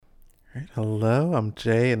All right, hello, I'm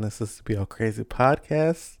Jay, and this is the Be All Crazy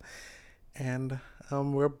podcast, and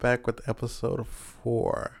we're back with episode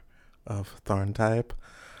 4 of Thorn Type.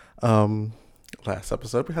 Um, Last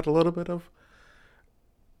episode we had a little bit of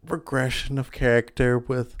regression of character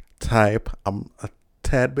with Type. I'm a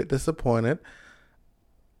tad bit disappointed,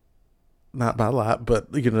 not by a lot,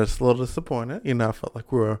 but just a little disappointed. I felt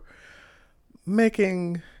like we were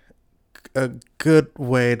making a good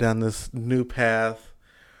way down this new path,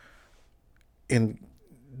 and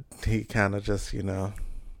he kind of just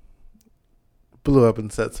blew up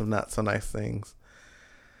and said some not so nice things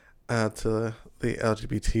to the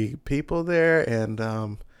LGBT people there,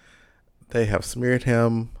 and they have smeared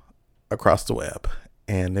him across the web,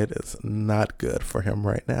 and it is not good for him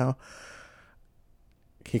right now.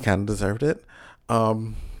 He kind of deserved it.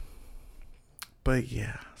 Um, but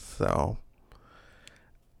yeah, so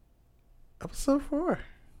episode 4.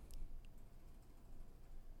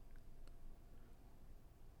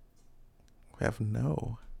 We have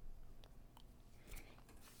no.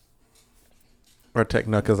 Or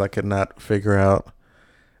Techno, because I could not figure out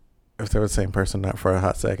if they were the same person or not for a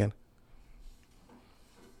hot second.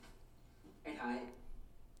 ไอ้ไทย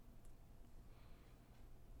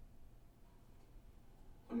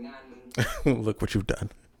ผลงานมึง Look what you've done.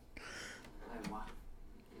 อะไรวะ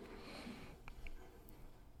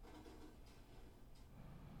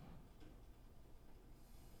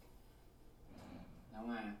แล้ว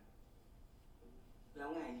ไงแล้ว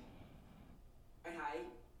ไงไอ้ไทย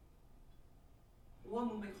ว่า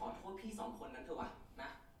มึงไปขอโทษพี่สองคนนั้นเถอะวะนะ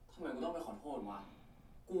ทำไมกูต้องไปขอโทษวะ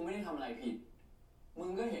กูไม่ได้ทำอะไรผิดมึง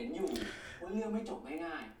ก็เห็นอยู่ว่าเรื่องไม่จบ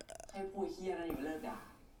ง่ายๆให้พวกเหี้ยนั่นยังเลิกด่า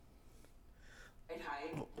ไอ้ไทย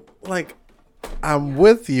Like, I'm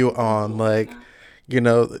with you on, like,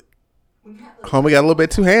 มึงแค่ homie got a little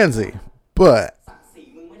bit too handsy, but ศักดิ์ศรี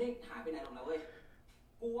มึงไม่ได้หายไปไหนหรอกนะเว้ย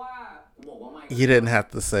กูว่ากูบอกว่าไม่ you didn't have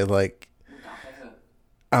to say, like, มึงกลับไปเถอะ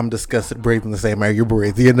I'm disgusted breathing the same air you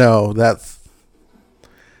breathe. That's.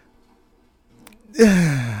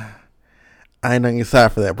 I ain't on your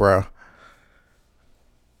side for that, bro.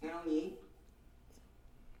 งั้นเอางี้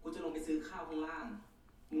กูจะลงไปซื้อข้าวข้างล่าง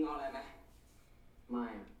มึงเอาอะไรไหมไม่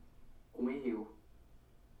กูไม่หิว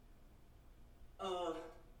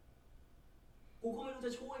กูก็ไม่รู้จ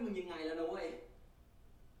ะช่วยมึงยังไงแล้วนะเว้ย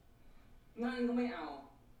นั่นก็ไม่เอา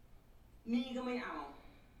นี่ก็ไม่เอา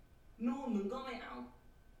นู่นมึงก็ไม่เอา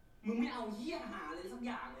มึงไม่เอาเหี้ยหาเลยสักอ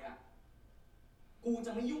ย่างเลยอะกูจ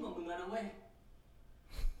ะไม่ยุ่งกับมึงแล้วนะเว้ย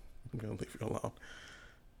I'm gonna leave you alone.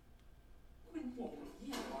 กูเป็นห่วงมึงเ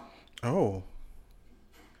หี้ยวะ Oh.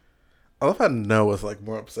 I love how Noah's, like,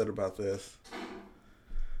 more upset about this.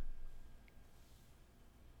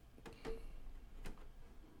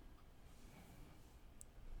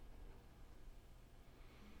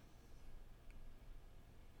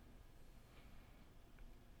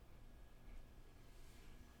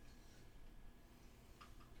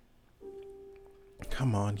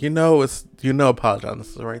 Come on, apologize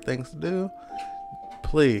is the right things to do.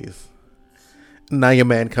 Please. Now your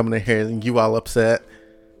man coming in here and you all upset.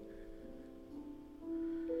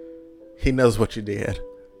 He knows what you did.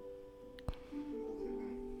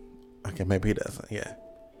 Okay, maybe he doesn't. Yeah.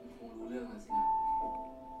 คงรู้เรื่องแล้วสินะ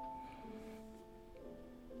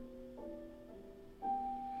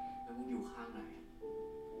แล้วมึงอยู่ข้างไหน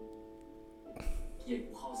เกลียด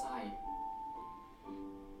กูเข้าไส้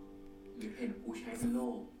หรือเห็นกูใช้เป็นโล่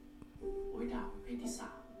ไว้ด่าประเภทที่สา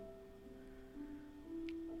ม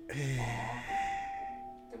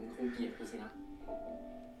แต่มึงคงเกลียดกูสินะ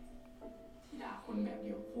ที่ด่าคนแบบเ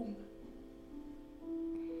ดียวกับพวกมึงอะ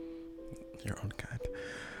Your own kind.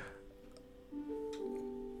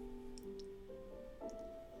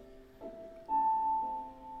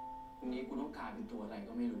 วันนี้กูต้องกลายเป็นตัวอะไร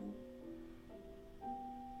ก็ไม่รู้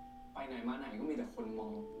ไปไหนมาไหนก็มีแต่คนมอ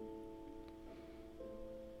ง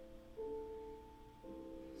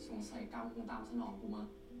สงสัยกรรมคงตามสนองกูมั้ง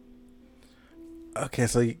Okay,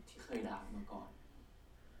 so ที่เคยด่ามาก่อน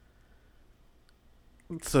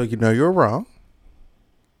you're wrong.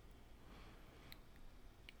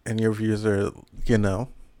 And your views are,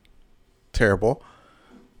 terrible.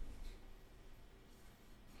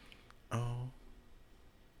 Oh.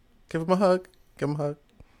 Give him a hug. Give him a hug.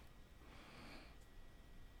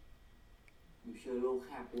 อยู่เชื้อโรคแ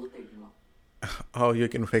ค่กูก็ติดหรอก Oh, you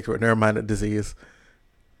can fix it. Never mind the disease.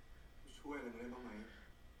 ช่วยกันได้บ้างไหม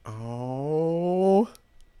Oh.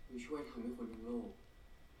 มึงช่วยทำให้คนทั้งโลก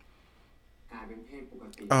กลายเป็นเพศปก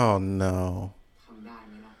ติ Oh, no. ทำได้ไ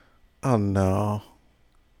หมล่ะ Oh, no.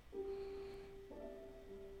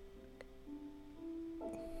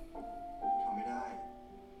 ทำไม่ได้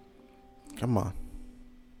Come on.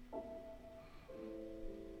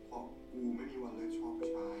 เพราะ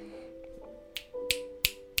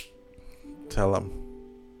Tell him.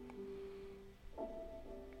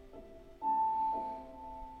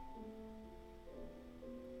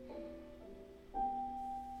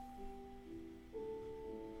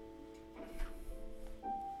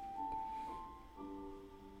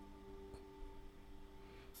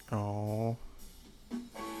 Oh,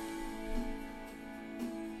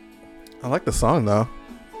 I like the song though.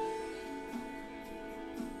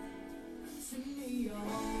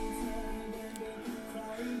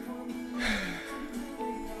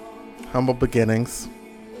 Humble beginnings.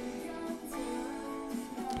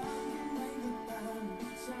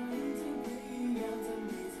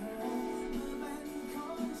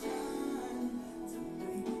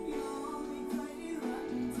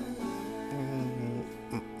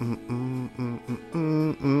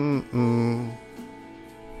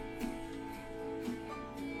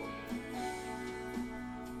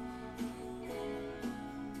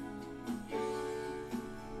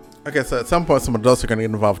 Okay, so at some point some adults are going to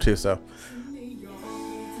get involved too, so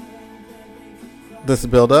this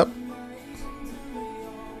build up.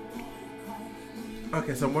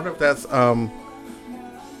 Okay, so I wonder if that's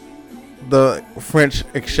the French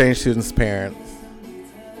exchange student's parents.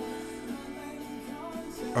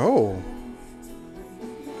 Oh,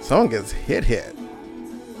 someone gets hit.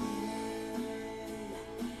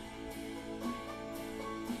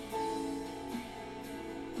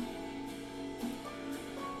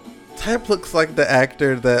 Type looks like the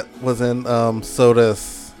actor that was in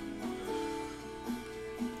Sodas.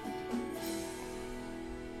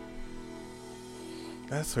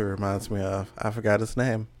 That's who it reminds me of. I forgot his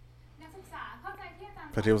name.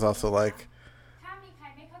 But he was also like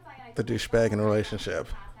the douchebag in a relationship.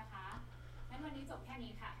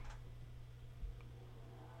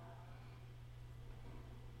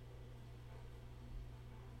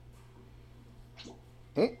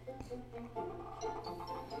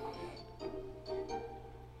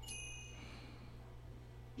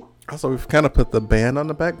 Also, we've kind of put the band on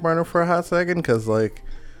the back burner for a hot second because, like,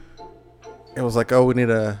 it was like, oh, we need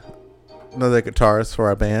another guitarist for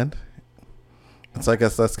our band. And so I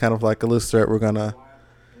guess that's kind of like a loose thread we're going to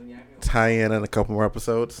tie in a couple more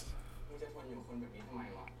episodes.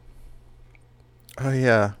 Oh,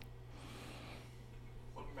 yeah.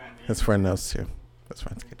 His friend knows, too. His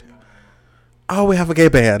friend's gay, too. Oh, we have a gay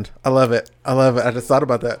band. I love it. I just thought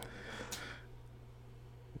about that.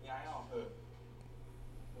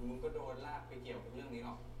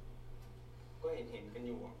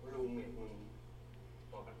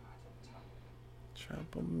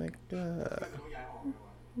 Troublemaker.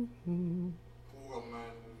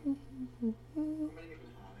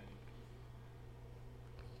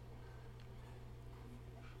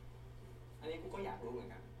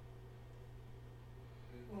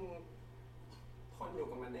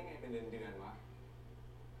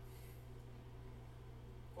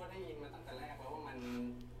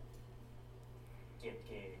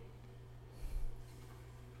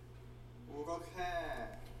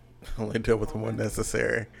 Only deal with them when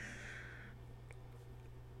necessary.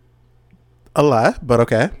 A lie, but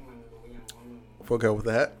okay. We'll go with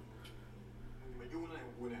that.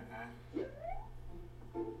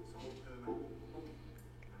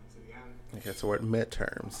 Okay, so we're at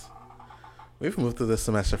midterms. We've moved through this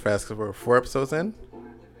semester fast because we're 4 episodes in.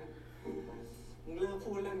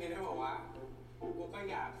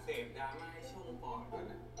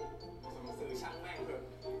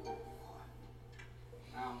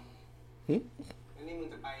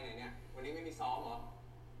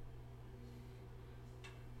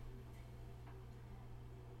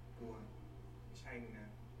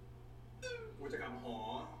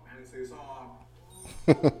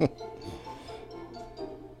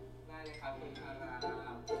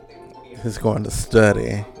 He's going to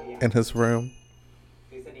study in his room.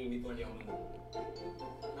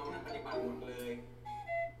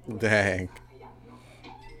 Dang.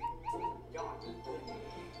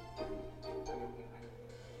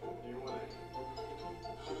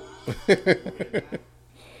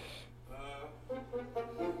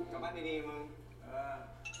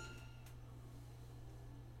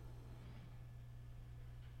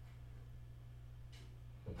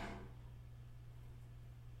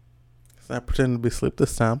 He's not pretending to be asleep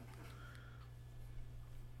this time.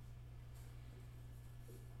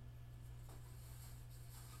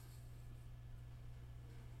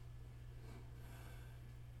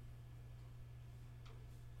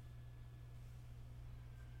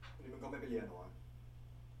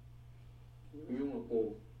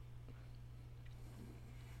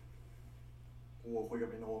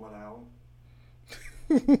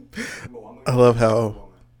 I love how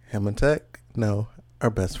him and Tech, no,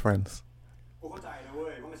 are best friends. กูเข้าใจนะเว้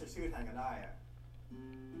ยว่ามันใช้ชื่อแทนกันได้อะ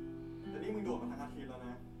แต่นี่มึงโดดมาทั้งอาทิตย์แล้วน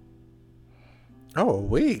ะ Oh, a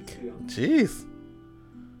week. Jeez.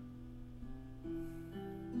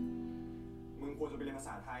 มึงควรจะไปเรียนภาษ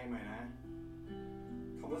าไทยใหม่นะ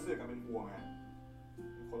คำว่าเสือกกับเป็นห่วงอะ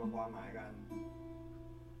คนละความหมายกัน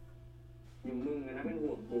อย่างมึงอะนะเป็นห่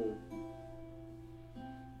วงกู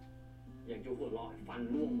อยากจะหัวเราะให้ฟัน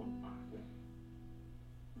ร่วงหมดปากเลย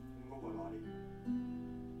มึงก็หัวเราะดิ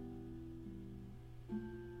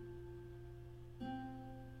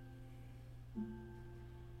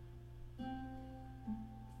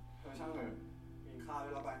ช่างเถอะกินข้าวได้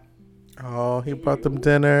แล้วไป Oh, he brought them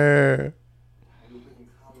dinner. ให้ดูไปกิน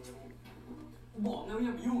ข้าวเลย กูบอกแล้วอ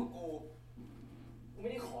ย่ามายุ่งกับกู กูไม่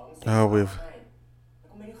ได้ขอมึงสิ Oh, we've. ให้แล้ว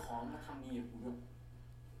ก็ไม่ได้ขอมาทำดีกับกูด้วย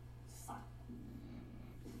สัตว์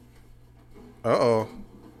Uh-oh.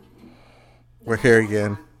 We're here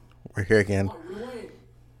again. We're here ป again. ล่อยกูด้วย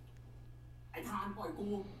ไอ้ทานปล่อยกู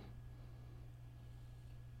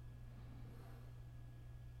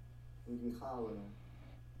มึงกินข้าวเลยนะ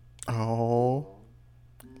Oh.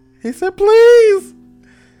 He said, please.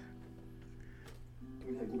 มึ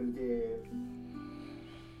งเห็นกูเป็นเกย์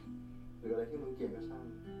หรืออะไรที่มึงเกลียดก็ช่าง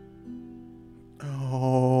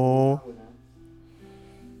Oh. ข้าวเลยนะ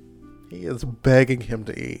He is begging him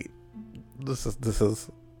to eat. This is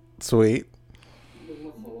sweet. มึงม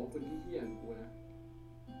าขอร้องคนที่เหี้ยอย่างกูนะ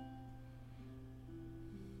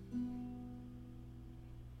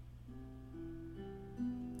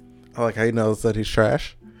I like how he knows that he's trash.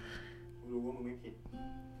 กูรู้ว่ามึงไม่ผิด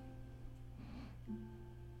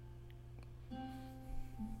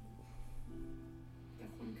แต่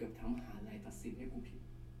คนเกือบทั้งมหาลัยตัดสินให้กูผิด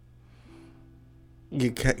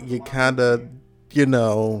You kind of, you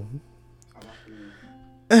know, สำหรับกู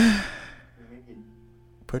มึงไม่ผิด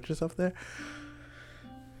put yourself there.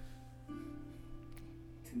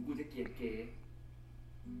 ถึงกูจะเกลียดเกย์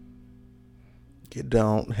You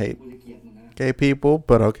don't hate กูจะเกลียดมึงนะ gay people,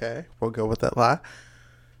 but okay, we'll go with that lie.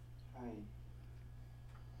 ใช่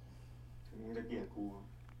ถึงมึงจะเกลียดกู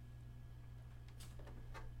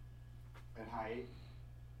แต่ไทย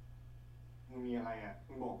มึงมีอะไรอ่ะ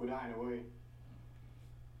มึงบอกกูได้นะเว้ย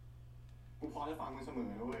กูพร้อมจะฟังมึงเสมอ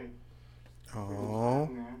นะเว้ย Oh,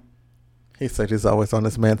 มึงนะ he said he's always on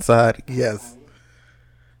his man's side. Yes,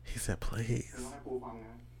 he said, มึง please ต้องให้กูฟังน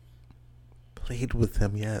ะ plead with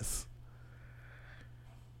him. Yes.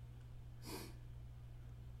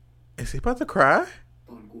 Is he about to cry? ต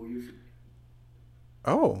อนกูอายุสิบ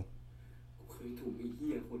Oh, กูเคยถูกไอ้เหี้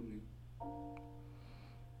ยคนหนึ่ง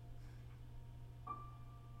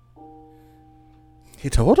he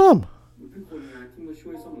told him. มันเป็นคนงานที่มาช่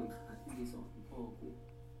วยซ่อมหลังคาที่รีสอร์ทของพ่อกู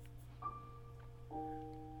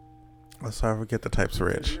Let's not forget the types of ห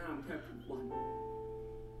rich. น้ามันแทบทุกวัน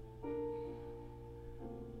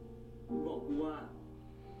มันบอกกูว่า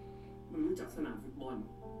มันรู้จักสนามฟุตบอล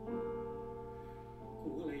กู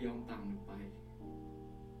ก็เลยยอมตามมันไป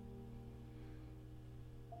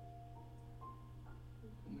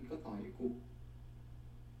มันก็ต่อยกู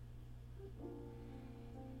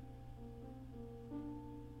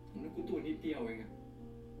แล้วกูตัวนิดเดียวเองอะ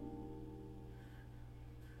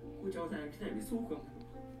กูจะเอาแรงที่ไหนไปสู้กับมัน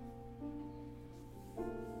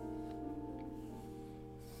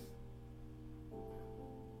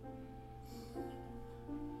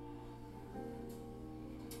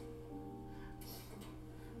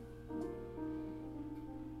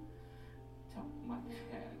จับมัดแ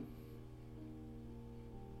ขน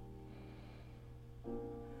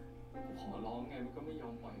กูขอร้องไงมันก็ไม่ยอ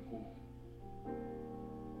มปล่อยกู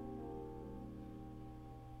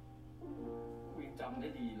กูยังจำได้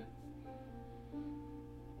ดีเลย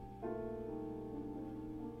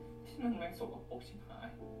ที่นั่นแม่งสกปรกชิบหาย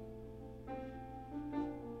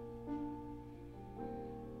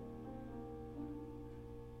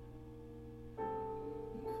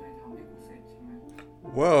มึงเคยทำให้กูเสร็จใช่ไหม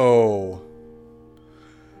Whoa.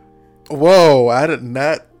 Whoa, I did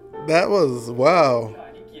not. That was, wow. ชา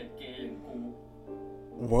ยที่เกลียดเกย์อย่างกู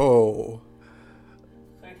Whoa.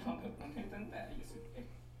 เคยทำแบบนั้นให้ตั้งแต่อายุ11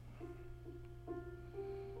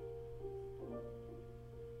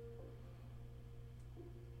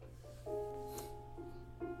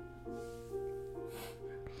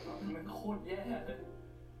 มันโคตรแย่เลย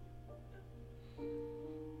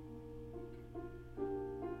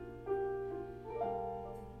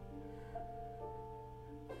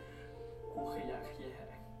กูขยะแขย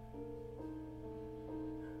ง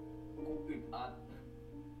กูอึดอัด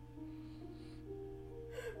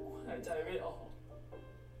กูหายใจไม่ออก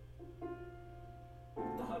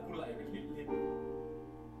ตากูไหลเป็นลินแล้ว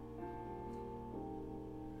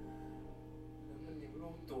มันยังร่ว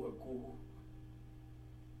งตัว ดกู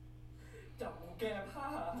จับกูแก้ผ้า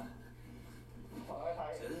ขอให้ไท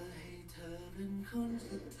ย เธอให้เธอเป็นคน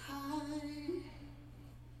สุดท้าย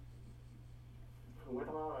ถึงไม่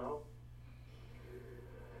ต้องเล่าแล้ว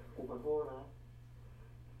กูขอโทษนะ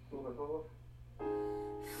กูขอโทษ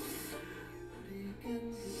อยู่ด้วยกัน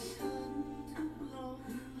กับฉันทุกลม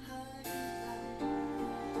หายใจ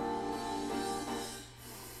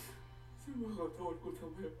ซึ่งมึงขอโทษกูทำ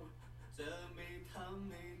ไมวะจะไม่ทำ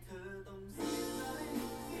ให้เธอต้องเสี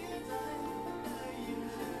ยใจได้ยิน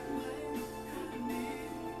ใช่ไหมคืนนี้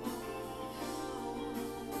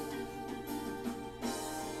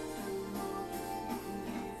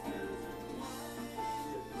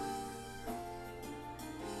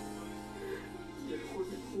อย่าคุยเ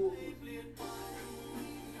ป็นคู่กูเปลี่ยนไป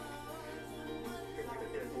ถึงจะ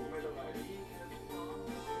เกลียดกูไม่เป็นไร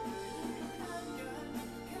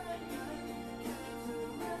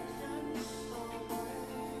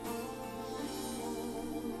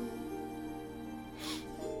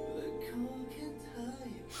และขอแค่เธอ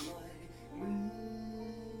อย่าปล่อยมือ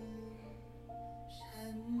ฉั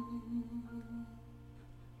น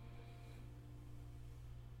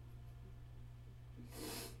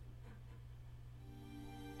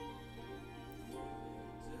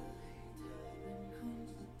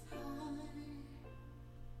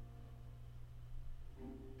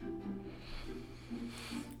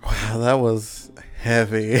Wow, that was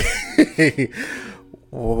heavy.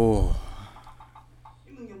 Whoa.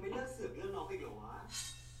 นี่มึงยังไม่เลิกเสือกเรื่องน้องอีกเหรอวะ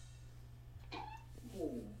โอ้โห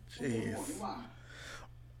Jeez. นี่หว่า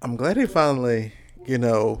I'm glad he finally,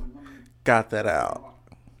 got that out.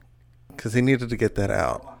 Because he needed to get that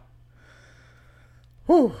out.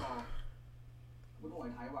 Whew. บุญหวย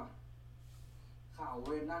ไทยว่ะ ข่าวเ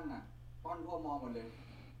ว้ยนั่นน่ะป้อนทั่วมอหมดเลย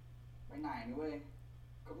ไปไหนนี่เว้ย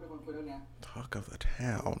ก็เป็นคนคุยเรื่องเนี้ย Talk of the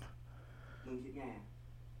town. มึงคิดไง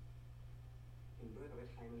เห็นด้วยกับไอ้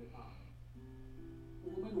ไทยมันหรือเปล่า กู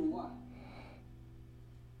ก็ไม่รู้อ่ะ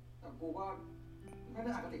แต่กูก็ไม่ได้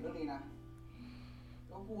อคติเรื่องนี้นะ แ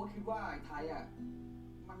ล้วกูก็คิดว่าไอ้ไทยอ่ะ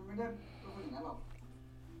มันไม่ได้เป็นคนอย่างนั้นหรอก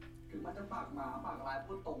ถึงมันจะปากหมาปากร้าย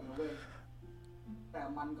พูดตรงนะเว้ย แต่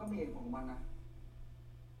มันก็มีเหตุผลของมันนะ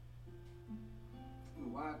หรือ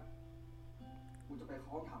ว่า กูจะไปข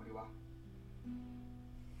อคำถามดีวะ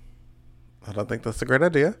I don't think that's a great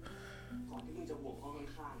idea. ก่อนที่มึงจะห่วงห้อง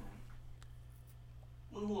ข้างๆนะ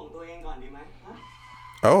มึงห่วงตัวเองก่อนดีไหมฮะ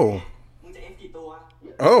Oh. มึงจะเอฟกี่ตัว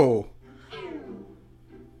Oh.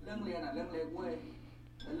 เรื่องเรียนอ่ะเรื่องเล็กเว้ย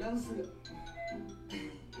แต่เรื่องเสือก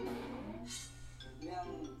เรื่อง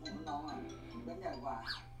ผมน้องอ่ะเรื่องใหญ่กว่า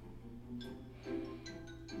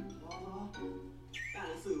อ่านห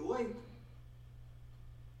นังสือเว้ย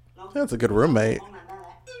That's a good roommate. ห้องนั้นได้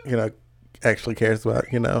แล้ว Actually cares about,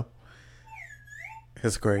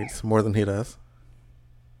 his grades more than he does.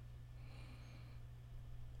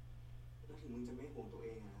 แล้วถึงมึงจะไม่ห่วงตัวเอ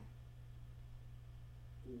งอะนะ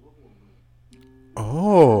กูก็ห่วงมึง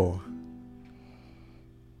Oh.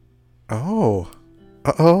 Oh.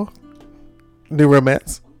 Uh-oh. New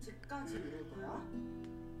romance ผมจะกล้าจีบเลยเหรอ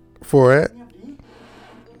for it. เงียบดิ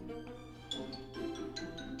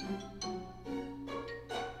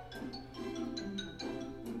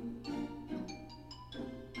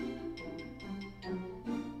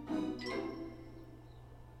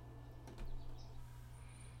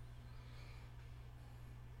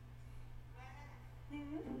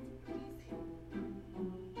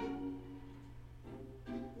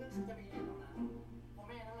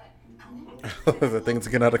The things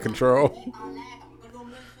get out of control. ตอนแรกอะมันก็ร่วม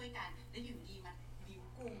ด้วยช่วยกัน แล้วอยู่ดีมันบิว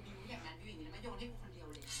กูบิวอย่างนั้นบิวอย่างนี้แล้วมาโยนให้กูคนเดียว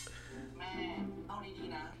เลย แม่ เอาดี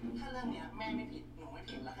ๆนะ ถ้าเรื่องเนี้ยแม่ไม่ผิด หนูไม่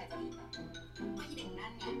ผิด แล้วใครจะผิดอ่ะ ก็อีเด็กนั่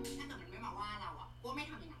นไง ถ้าเกิดมันไม่มาว่าเราอะกูไม่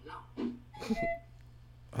ทำอย่างนั้นหรอก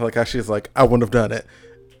I like how she's like, I wouldn't have done it.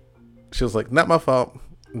 She was like, not my fault.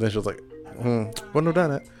 And then she was like, wouldn't have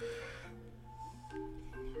done it.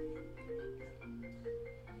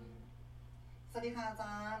 สวัสดีค่ะอาจ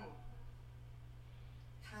ารย์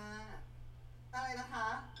ค่ะ อะไรนะคะ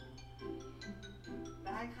ไ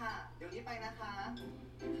ด้ค่ะ เดี๋ยวนี้ไปนะคะ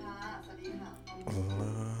ค่ะ สวัสดีค่ะ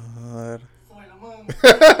Lord. สวยแล้วมึง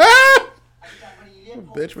อาจารย์วันนี้เรียกผ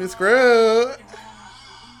ม Bitch, we screwed.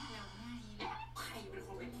 แล้วง่ายแหละใครเป็นค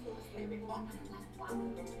นไปโพสต์ไปบอกมันรักวะ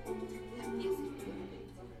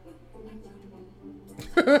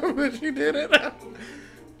But she did it.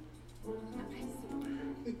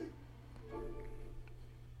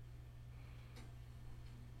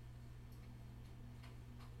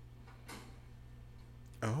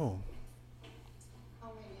 Oh. เอา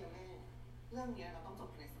ไงเนี่ยแม่ เรื่องเนี้ยเราต้องจบ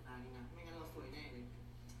ภายในสัปดาห์นี้นะ ไม่งั้นเราสวยแน่เลย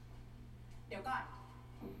เดี๋ยวก่อน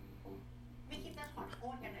ไม่คิดจะขอโท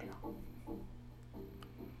ษกันหน่อยเหรอ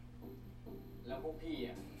พวกพี่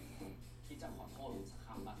อ่ะคิดจะขอโทษผมสักค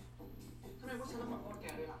ำปะ ทำไมพวกฉันต้องขอโทษแก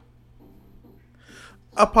ด้วยล่ะ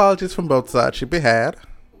Apologies from both sides should be had.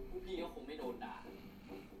 พวกพี่ก็คงไม่โดนด่า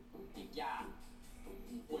อีกอย่างผ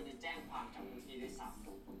มควรจะแจ้งความจับพวกพี่ด้วยซ้ำ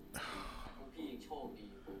แต่พวกพี่ยังโชคดี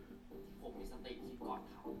ผมมีสติคิดก่อน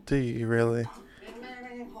ทำ Do you really? ไ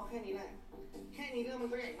ม่พอแค่นี้แหละ แค่นี้เรื่องมัน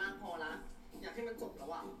ก็ใหญ่มากพอละ อยากให้มันจบแล้ว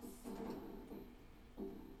อ่ะ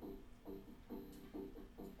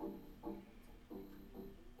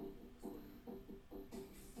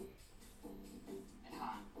ไอ้ท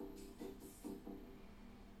าง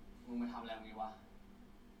มึงมาทำอะไรตรงนี้วะ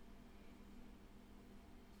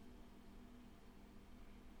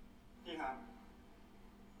พี่ครับ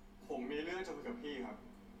ผมมีเรื่องจะคุยกับพี่ครับ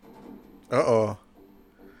Uh-oh.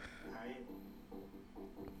 ไอ้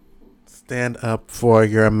Stand up for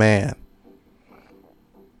your man.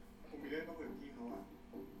 ผมมีเรื่องต้องคุยกับพี่เขาอะ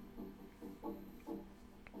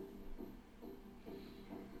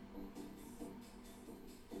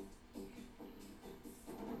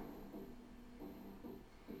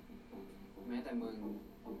แม้แต่มึง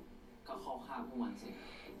ก็เข้าข้างพวกมันสิ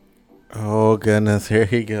Oh, goodness. Here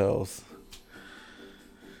he goes.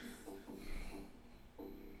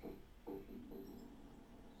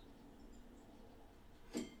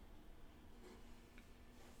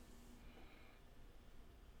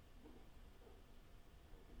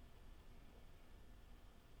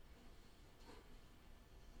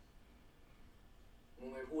 มึง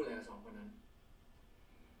ไม่พูดเลยกับสองคนนั้น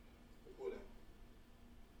พูดเลย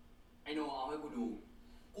ไอโนเอาให้กูดู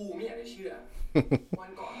กูไม่อยากจะเชื่อ วั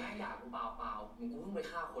นก่อนแม่งด่ากูเปล่าๆมึงกูเพิ่งไป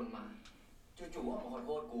ฆ่าคนมา จู่ๆก็ออกมาขอโท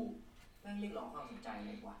ษกู แม่งเรียกร้องความสนใจเล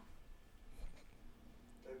ยว่ะ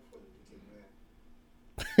ได้ผลจริงๆเลย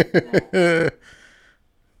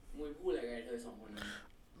มึงพูดอะไรกับไอ้เธอสองคนนั้น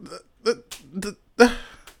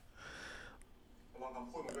ระวังค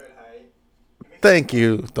ำพูดมันด้วยไทย Thank you,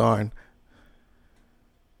 Thorn.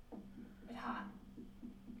 ไอ้ทาน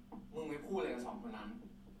มึงไม่พูดอะไรกับสองคนนั้น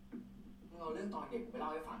มึงเอาเรื่องตอนเด็กกูไปเล่า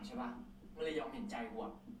ให้ฟังใช่ป่ะ มันเลยยอมเห็นใจกูอ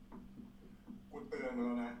ะ กูเตือนมึงแ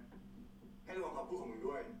ล้วนะ ให้ระวังคำพูดของมึง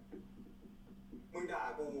ด้วย มึงด่า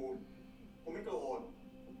กูไม่โกรธ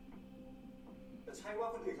แต่ใช่ว่า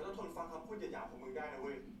คนอื่นเขาจะทนฟังคำพูดหยาบๆของมึงได้นะเ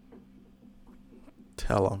ว้ย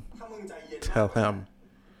Tell him. ถ้ามึงใจเย็น Tell him.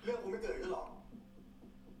 เรื่องกูไม่เกิดขึ้นหรอก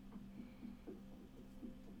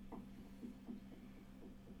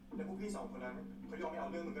แล้วพวกพี่สองคนนั้นเขายอมไม่เอา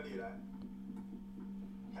เรื่องมึงก็ดีแล้ว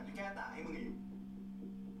แถมจะแก้ต่างให้มึงอีก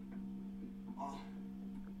อ๋อ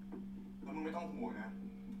แล้วมึงไม่ต้องห่วงนะ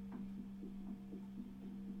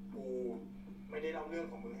กูไม่ได้เล่าเรื่อง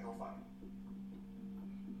ของมึงให้เขาฟัง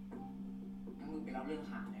งั้นมึงไปเล่าเรื่อง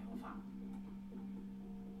หาอะไรให้เขาฟัง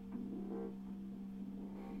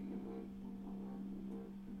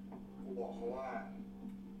กูบอกเขาว่า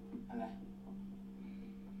อะไร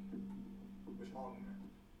กูชอบมึงนะ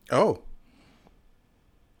Oh.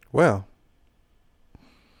 Well.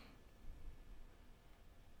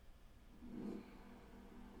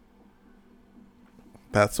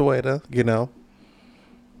 That's the way to,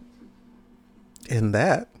 end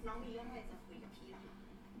that. น้องมีเรื่องอะไรจะคุยกับพี่เหรอคะ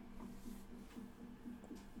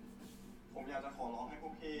ผมอยากจะขอร้องให้พว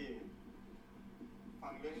กพี่ ฟั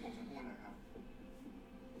งเรื่องที่ผมจะพูดหน่อยครับ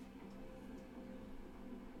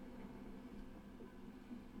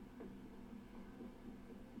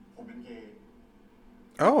ผมเป็นเกย์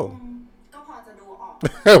Oh. ก็พอจะดูออก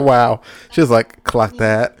Wow. She's like, clock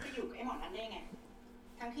that. ไปอยู่กับไอ้หมอนั้นได้ไง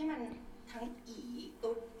ทั้งที่มันทั้งอี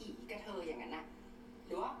ตุ๊ดอีกระเทยอย่างนั้นนะห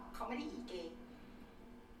รือว่าเขาไม่ได้อีเกย์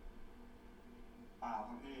เปล่าค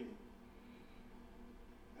รับพี่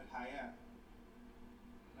แต่ไทยอ่ะ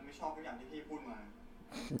มันไม่ชอบทุกอย่างที่พี่พูดมา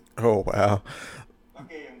Oh, wow. แล้ว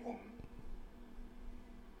เกย์อย่างผม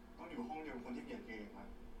ต้องอยู่ห้องเดียวกับคนที่เกลียดเกย์ครับ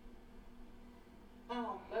อ้าว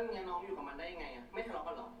แล้วมึงยังน้องอยู่กับมันได้ยังไงอะไม่ทะเลาะ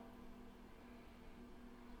กันหรอ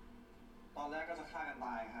ตอนแรกก็จะฆ่ากันต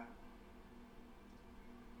ายครับ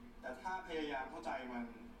แต่ถ้าพยายามเข้าใจมัน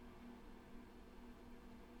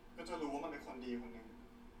ก็จะรู้ว่ามันเป็นคนดีคนหนึ่ง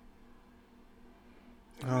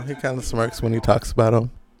Oh, he kind of smirks when he talks about him.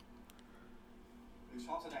 หรือช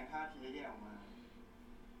อบแสดงท่าทีแย่ๆออกมา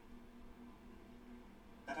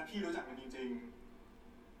แต่ถ้าพี่รู้จักมันจริง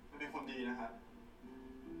ๆ มันเป็นคนดีนะครับ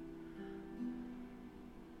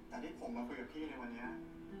แต่ที่ผมมาคุยกับพี่ในวันเนี้ย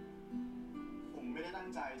ผมไม่ได้ตั้ง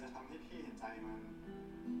ใจจะทำให้พี่เห็นใจมัน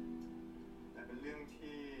แต่เป็นเรื่อง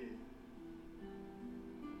ที่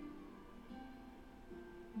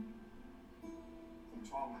ผม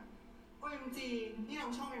ชอบมัน OMG นี่น้อ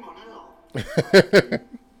งชอบไอ้หมอนั่นเหรอ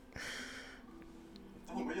แ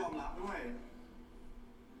ต่ผมไม่ยอมรับด้วย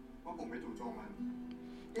ว่าผมไปจู่โจมมัน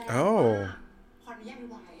แล้ว Oh. ขออนุญาตวิ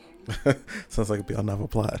วาย Sounds like a Beyond Novel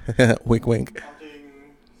plot. Wink, wink. เอาจริง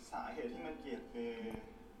สาเหตุที่มันเกลียดเกย์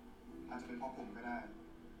อาจจะเป็นเพราะผมก็ได้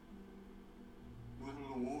รู้ทั้ง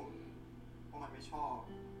รู้ว่ามันไม่ชอบ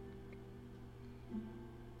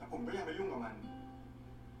แต่ผมก็ยังไปยุ่งกับมัน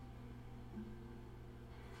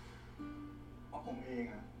เพราะผมเอง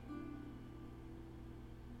อะ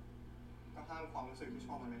ก็ห้ามความรู้สึกที่ช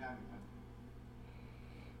อบมันไม่ได้เหมือนกัน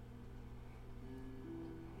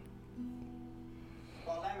ต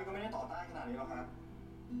อนแรกมันก็ไม่ได้ต่อต้านขนาดนี้หรอกครับ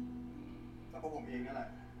แต่เพราะผมเองนี่แหละ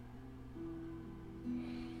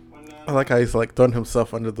I like how he's like throwing himself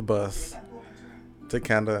under the bus to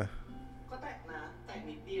kind of. ก็แตะนะแตะ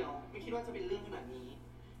นิดเดียวไม่คิดว่าจะเป็นเรื่องขนาดนี้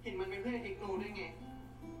เห็นมันเป็นเพื่อนเทคโนด้วยไง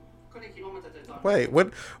ก็เลยคิดว่ามันจะจอยๆ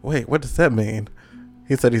Wait, what does that mean?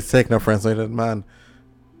 He said he's taking our friends, so he didn't mind.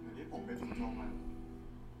 เหมือนที่ผมไปจู่โจม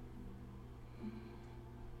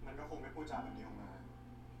มันก็คงไม่พูดจาแบบนี้ออกมา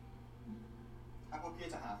ถ้าพวกพี่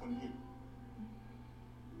จะหาคนผิด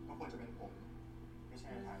ก็ควรจะเป็นผมไม่ใช่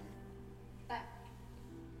ไทย แต่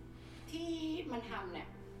ที่มันทำเนี่ย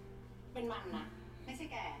เป็นมันนะไม่ใช่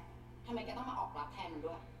แกทำไมแกต้องมาออกรับแทนมัน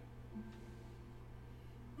ด้วย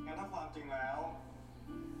งั้นถ้าความจริงแล้ว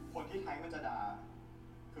คนที่ไทยมันจะด่า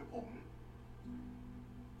คือผม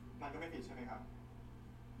มันก็ไม่ผิดใช่ไหมครับ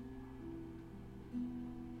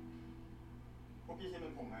พวกพี่คิดเป็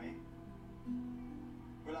นผมไหม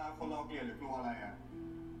เวลาคนเราเกลียดหรือกลัวอะไรอ่ะ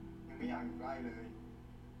ยังไม่อยากอยู่ใกล้เลย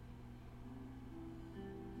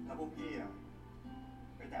แล้วพวกพี่อ่ะ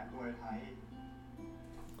ไปแตะตัวไอ้ไทย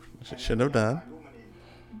Shouldn't have done. ถ่ายรูปมันเอง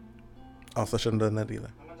Also, shouldn't have done that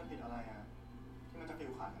either. แล้วมันจะผิดอะไรอ่ะที่มันจะฟิ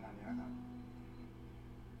วขาดขนาดนี้ครับ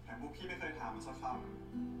แถมพวกพี่ไม่เคยถามมันสักค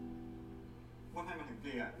ำว่าทำไมมันถึงเก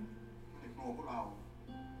ลียดมันถึงกลัวพวกเรา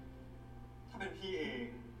ถ้าเป็นพี่เอง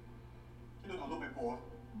ที่โดนเอารูปไปโพสต์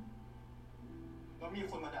แล้วมี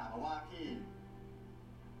คนมาด่ามาว่าพี่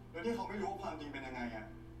โดยที่เขาไม่รู้ว่าความจริงเป็นยังไงอ่ะ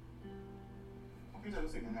พวกพี่จะ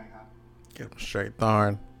รู้สึกยังไงครับ Get him straight,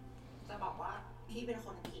 darn. จะบอกว่าพี่เป็นค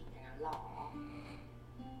นผิดอย่างนั้นหรอ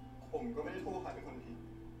ผมก็ไม่ได้โทษใครเป็นคนผิด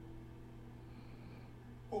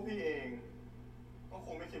พวกพี่เองก็ค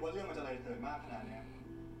งไม่คิดว่าเรื่องมันจะเลยเถิดมากขนาดนี้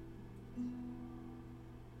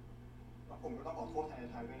แล้วผมก็ต้องขอโทษแทน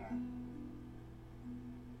ไทยด้วยนะ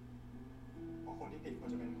เพราะคนที่ผิดควร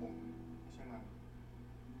จะเป็นผมไม่ใช่มัน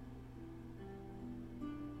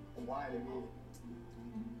ผมว่าอะไรเลยพี่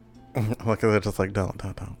Look, they're just like, don't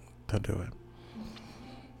do it.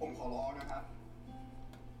 ผมขอร้องนะครับ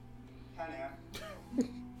แค่เนี้ย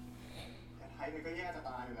แต่ไทยมันก็แย่จะต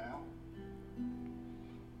ายอยู่แล้ว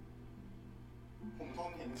ผมทน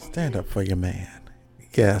เห็นคน Stand up for your man.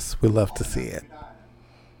 Yes, we love to see it.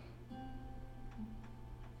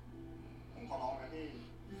 ผมขอร้องนะพี่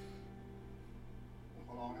ผมข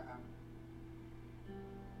อร้องนะครับ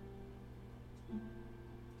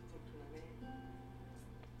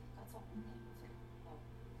ก็จบ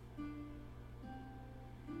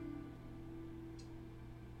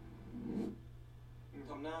มึง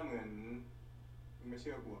ทำหน้าเหมือนมึงไม่เ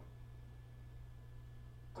ชื่อกูอะ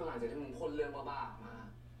ก็หลังจากที่มึงพ่นเรื่องบ้าๆมา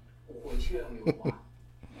กูควรเชื่อมึงอยู่วะ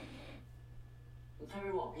มึงแค่ไ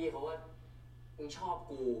ม่บอกพี่เขาว่ามึงชอบ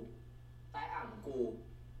กูใต้อ่างกู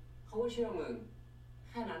เขาก็เชื่อมึง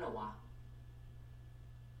แค่นั้นเหรอวะ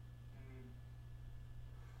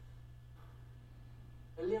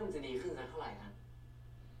แล้วเรื่องมันจะดีขึ้นสักเท่าไหร่กัน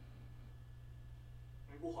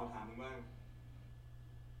งั้นกูขอถามมึงบ้าง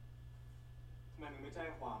ทำไมมึงไม่แจ้ง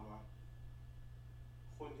ความวะ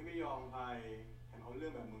คนที่ไม่ยอมไปแถมเอาเรื่อ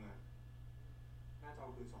งแบบมึงอะน่าจะเอา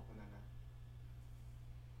คืนสองคนนั้นนะ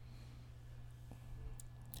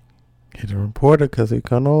He didn't report it because he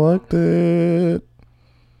kind of liked it.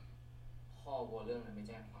 พ่อกลัวเรื่องนั้นไม่แ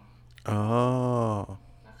จ้งความ Oh,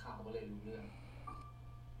 นักข่าวก็เลยรู้เรื่อง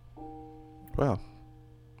well.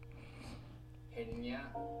 เห็นเงี้ย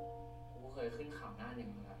กูเคยขึ้นข่าวหน้าหนึ่ง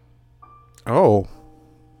มาแล้ว Oh,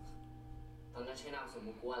 ตอนนั้นใช้นามสม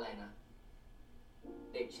มุติกูว่าอะไรนะ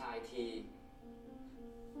เด็กชายที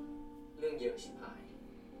เรื่องเยอะชิบหาย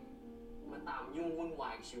มันตามยุ่งวุ่นวา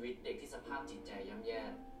ยกับชีวิตเด็กที่สภาพจิตใจย่ำแย่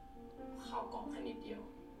ข่าวกรองแค่นิดเดียว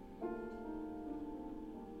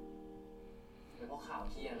แล้วพอข่าว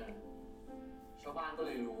เที่ยนั้นชาวบ้านก็เ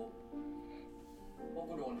ลยรู้ว่า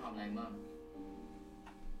กูโดนทำอะไรมั่ง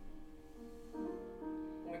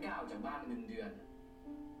กูไม่กล้าออกจากบ้านเป็นเดือน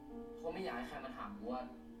เพราะไม่อยากให้ใครมาถามกูว่า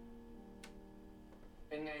เ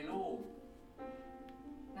ป็นไงลูก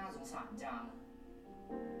น่าสงสารจัง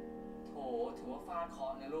โถถือว่าฟาดเครา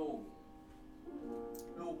ะห์นะลูก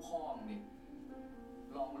พ่อมึงนี่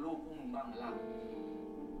ลองลูกพวกมึงบ้างไหมล่ะ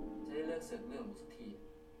จะได้เลิกเสือกเรื่องกูสักที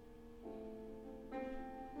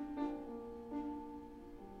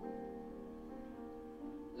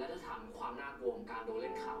แ และถ้าถามความน่ากลัวของการโดนเ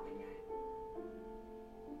ล่นข่าวเป็นไง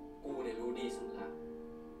กูเนี่ยรู้ดีสุดแล้ว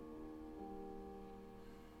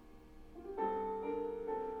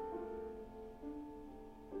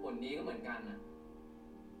ผลนี้ก็เหมือนกันนะ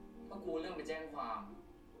เมื่อกูเรื่องไปแจ้งความ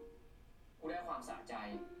กูได้ความสะใจ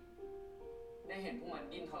ได้เห็นพวกมัน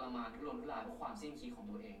ดิ้นทรมานทุรนทุรายเพราะความสิ้นคิดของ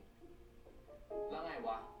ตัวเองแล้วไง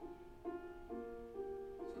วะ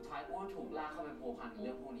สุดท้ายกูก็ถูกลากเข้าไปพัวพันในเ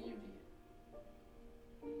รื่องพวกนี้อยู่ดี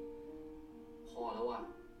พอแล้วว่ะ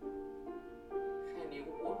แค่นี้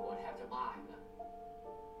กูปวดหัวแทบจะบ้าอยู่แล้ว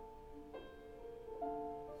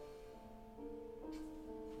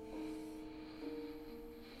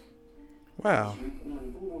Wow. ชีวิตมัน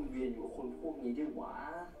ก็วนเวียนอยู่กับคนพวกนี้ด้วยวะ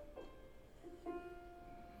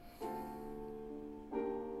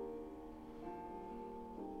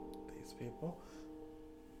These people.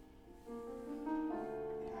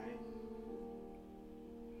 พี่ไทยกู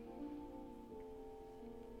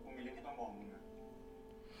มีเรื่องที่ต้องบอกมึงนะ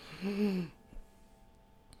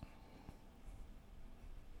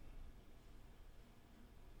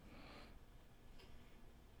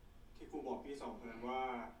ที่กูบอกพี่สองคนนั้นว่า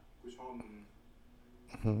กูชอบมึง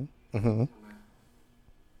Mm-hmm. Mm-hmm. ทำไม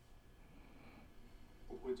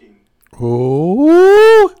กูพูดจริง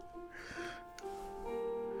Ooh.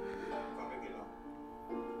 ฟังไม่ผิดหรอก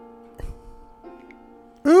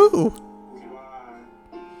Ooh. กูคิดว่า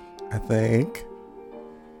I think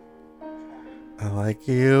I like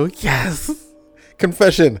you. Yes.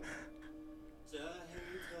 Confession. จะให้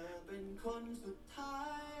เธอเป็นคนสุดท้า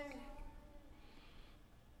ย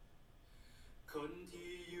คน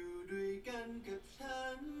ที่อยู่ด้วยกันกับฉั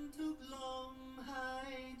นทุกลมหา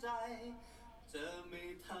ยใจ จะไม่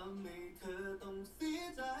ทำให้เธอต้องเสีย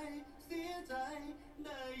ใจ เสียใจ ไ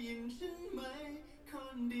ด้ยินฉันไหมค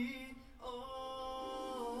นดีโอ้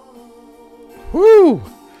Woo.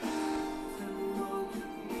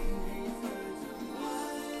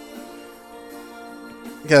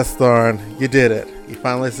 Yes, Thorn, you did it. You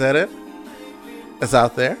finally said it. It's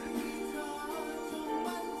out there.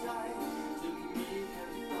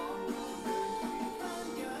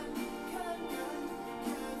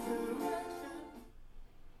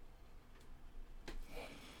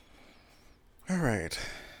 All right.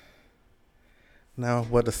 Now,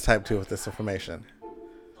 what does Type do with this information?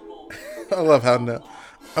 I love how no.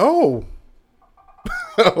 Oh.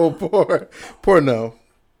 Oh, poor no.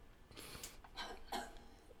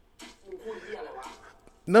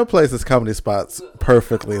 No plays his comedy spots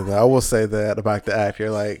perfectly, though. I will say that about the actor.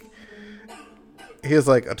 Like, he is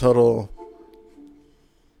like a total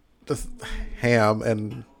just ham,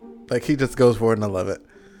 and like he just goes for it, and I love it.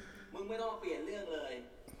 มึงไม่ต้องเปลี่ยนเรื่องเลย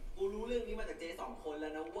กูรู้เรื่องนี้มาจากเจสองคนแล้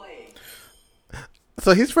วนะเว้ย So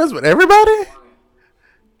he's friends with everybody.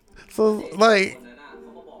 So คน like, นั้นน่ะเขา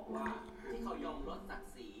ก็บอกว่าที่เขายอมลดศัก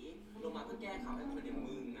ดิ์ศรีลงมาเพื่อแก้ข่าวให้คนอย่าง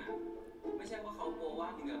มึงอ่ะไม่ใช่ว่าเขากลัวว่า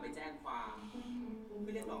มึงจะไปแจ้งความเ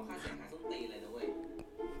พื่อเรียกร้องค่าเสียหายส้นตีนเลยนะเว้ย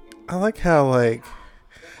I like how like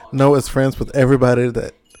Noah is friends with everybody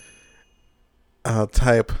that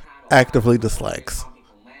Type actively dislikes. ความผิด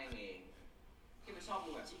ของแม่งเองที่ไปชอบมึ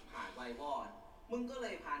งแบบชิบหายไววอดมึงก็เล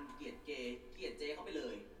ยพานเกลียดเกย์เกลียดเจเขาไปเล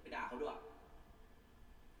ยไปด่าเขาด้วย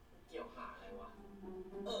เกี่ยวหาอะไรวะ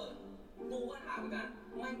กูก็ถามเหมือนกัน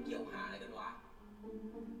ไม่เกี่ยวหาอะไรกันวะ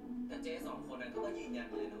แต่เจสองคนนั้นเขาก็ยืนยัน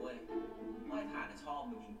เลยนะเว้ยว่าไอ้ฐานชอบ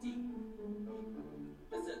มึงจริงๆ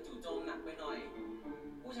แต่เสือกจู่โจมหนักไปหน่อย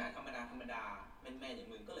ผู้ชายธรรมดาแมนๆอย่าง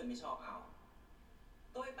มึงก็เลยไม่ชอบเอา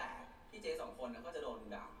ก็ไม่แปลกที่เจสองคนนั้นก็จะโดน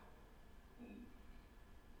ด่า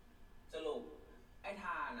สรุปไอ้ท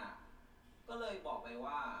านอ่ะก็เลยบอกไป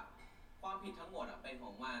ว่าความผิดทั้งหมดอ่ะเป็นข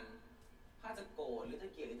องมันถ้าจะโกรธหรือจะ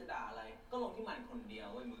เกลียดหรือจะด่าอะไรก็ลงที่มันคนเดียว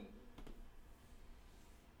เว้ยมึง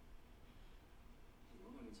ถือว่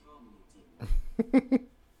ามันชอบมึงจริง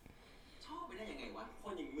ๆชอบไปได้ยังไงวะค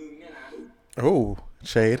นอย่างมึงเนี่ยนะ Oh,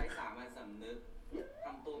 shade. ไร้สามัญสำนึกท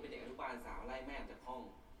ำตัวเป็นเด็กอนุบาลสาวไล่แม่ออกจากห้อง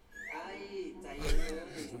ไอ้ใจเย็น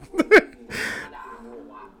ๆมึงมาด่ากู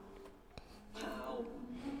วะเปล่า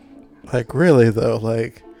Like really though,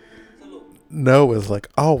 like สรุป Noah is like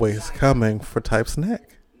always coming for Type's neck.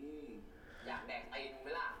 อยากแดกตีนไหม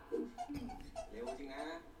ล่ะเร็วจริงนะ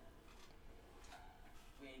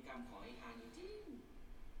เวรกรรมของไอ้ทานจริง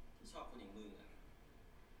ๆที่ชอบคนอย่างมึงอ่ะ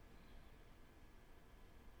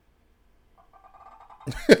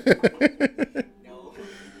เดี๋ยว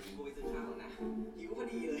กูไปซื้อข้าวนะหิวพอ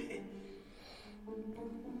ดีเลย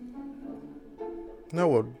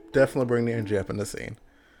Noah will definitely bring the energy up in the scene.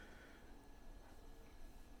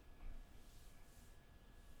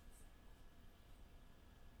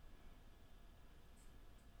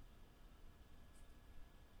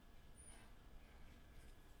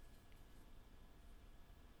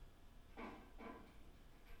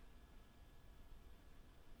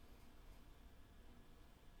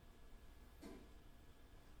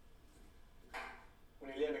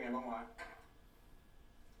 บ้างวะ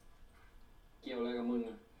เกี่ยวอะไรกับมึงอ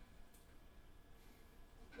ะ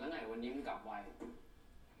แล้วไหนวันนี้มึงกลับไว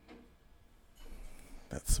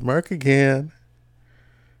That smirk again.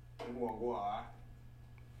 มึงห่วงกูเหรอ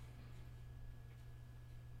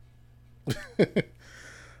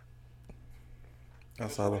I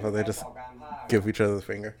saw the how they just ต่อการภาค give each other the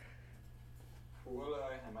finger. กูก็เล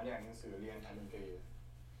ยหันมาแดกหนังสือเรียนการดนตรี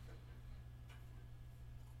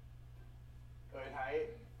ไทย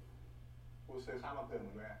กูซื้อข้าวมาเผื่อมึ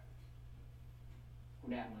งด้วย กู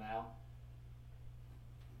แดกมาแล้ว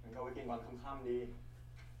มันก็ไปกินตอนค่ำๆดี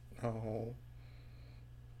Oh.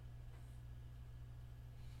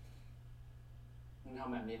 มึงท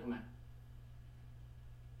ำแบบนี้ทำไม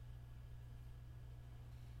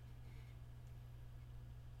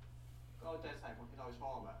ก็เอาใจใส่คนที่เราช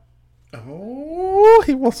อบอะ Oh,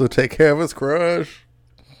 he wants to take care of his crush.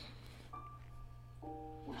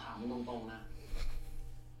 กูถามมึงตรงๆนะ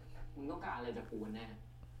มึงต้องการอะไรจากกูกันแน่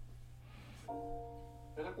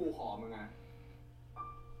แล้วถ้ากูขอมึงอะ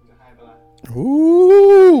มึงจะให้ปะล่ะ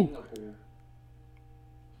Ooh. มึงกับกู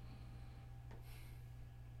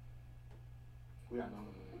กูอยากนอน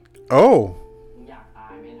กับมึง Oh. มึงอยากตา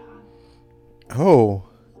ยไม่ทัน Oh.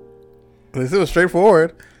 This was straightforward.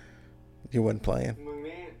 You wasn't playing. มึง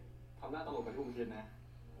นี่ทำหน้าตลกกับที่กูคิดนะ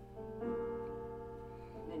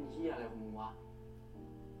เล่นเหี้ยอะไรของมึงวะ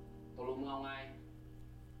ตกลงมึงเอาไง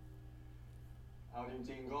เอาจ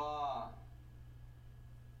ริงๆก็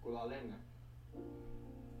กูรอเล่นนะ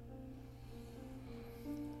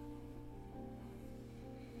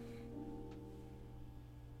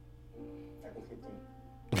แต่กูคิดจริง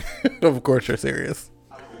Of course you're serious.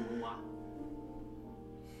 อะไรของมึงวะ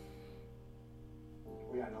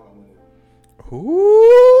กูอยากนอนกับมึง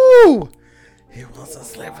Ooh. He wants to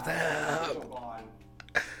sleep with จ them. บก่อน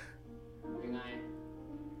ยังไง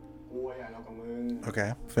กูอยากนอนกับมึง Okay,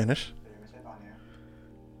 finish. แต่ยังไม่ใช่ตอนเนี้ย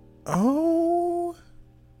Oh.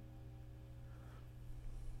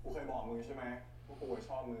 กูเคยบอกมึงใช่ไหมว่ากูช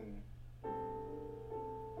อบมึง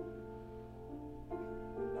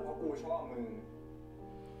แล้วพอกูชอบมึง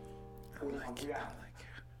กูจะทำทุกอย่าง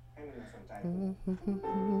ให้มึงสนใจ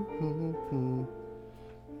กูมึง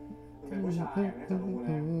เป็นผู้ชายไม่น่าจะรู้น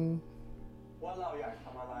ะว่าเราอยากท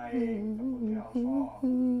ำอะไรกับคนที่เราชอบ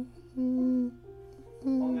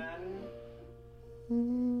เพราะงั้น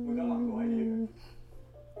มึงก็หลับตัวให้ดีเลย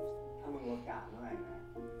ถ้ามึงลดกาดเมื่อไหร่นะ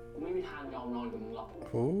กูไม่มีทางยอมนอนกับมึงหรอก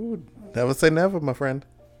Ooh. Never say never, my friend.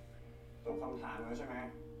 จบคำถามแล้วใช่ไหม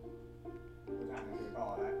กูจะอ่านหนังสือต่อ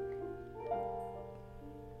แล้ว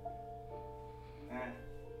นะ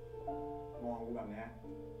มองกูแบบเนี้ย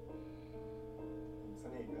ส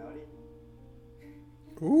นิทอยู่แล้วดิ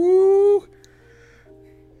Ooh.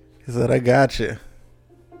 He said, I got you.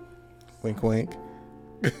 Wink, wink.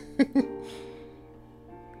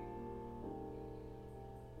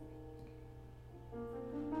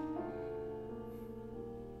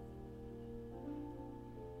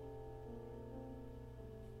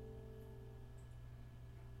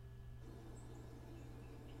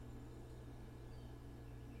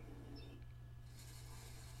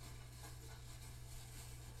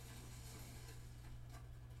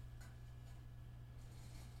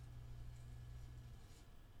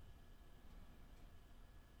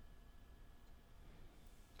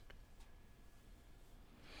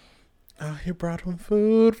 Oh, he brought him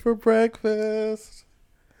food for breakfast.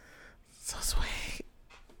 So sweet.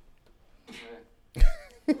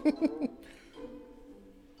 เฮ้ย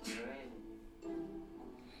เฮ้ย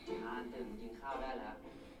ทานตื่นกินข้าวได้แล้ว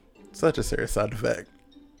Such a serious side effect.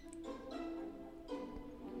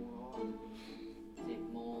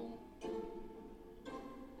 10 โมง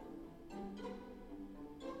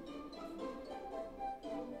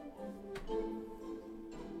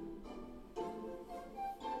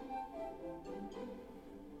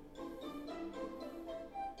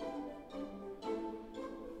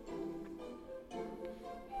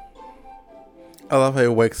I love how he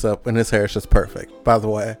wakes up and his hair is just perfect, by the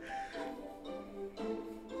way.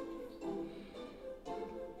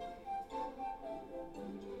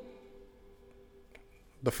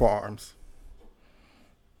 The forearms.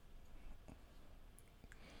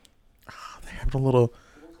 Ah, they're having a little กู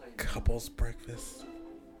เพิ่งเคยเห็น couples breakfast.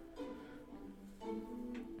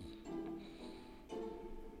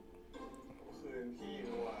 คืนพี่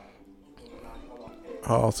รู้ว่าเวลาที่เขาร้องเพล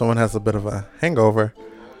ง Oh, someone has a bit of a hangover. เขา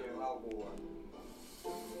เลี้ยงเหล้ากูอะ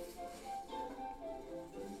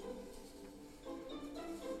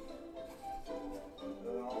แ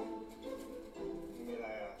ล้วมีอะไร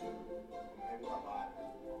อ่ะให้กูกลับบ้าน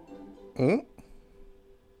Mm?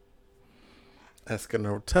 Asking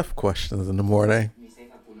her tough questions in the morning. มีเซ็ก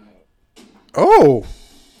กับกูหน่อย Oh,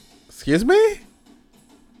 Excuse me?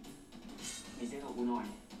 มีเซ็กกับกูหน่อย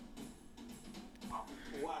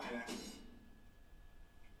กูว่าไงนะ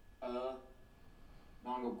น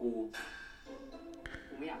อนกับกู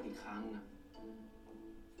กูไม่อยากติดค้างนะ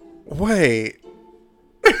Wait.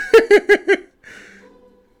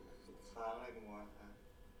 ค้างอะไรมึงวะ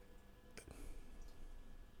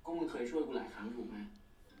ก็มึงเคยช่วยกูหลายครั้งถูกไหม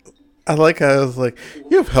I like how I was like,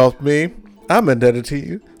 you've helped me. I'm indebted to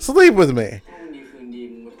you. Sleep with me. ถ้าวันดีคืนดี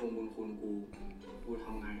มึงมาทวงบุญคุณกู กูท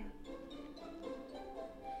ำไง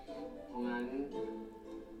เพราะงั้น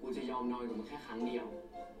กูจะยอมนอนกับมึงแค่ครั้งเดียว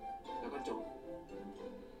แล้วก็จบ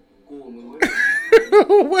กูกับมึงไม่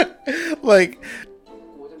Like,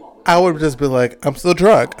 กูจะบอก I would just be like, I'm still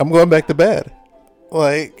drunk. I'm going back to bed.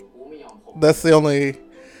 Like, กูไม่ยอมคบ that's the only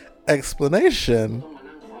explanation. ต้องมา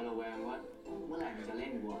นั่งคอยระแวงว่าเมื่อไหร่มันจะเล่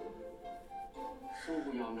นกูอะสู้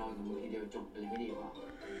กูยอมนอนกับมึงทีเดียวจบไปเลยไม่ดีกว่า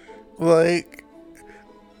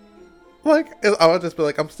Like, I would just be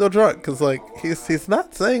like, I'm still drunk. Because, like, he's not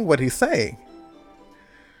saying what he's saying.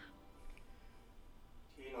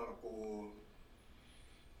 ที่นอนกับกู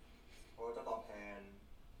เพราะว่าจะตอบแทน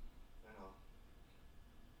แน่นอน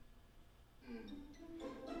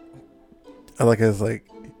I like, I was like,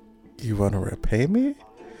 you want to repay me?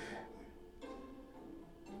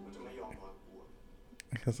 มันจะไม่ยอมนอนกับกูอะ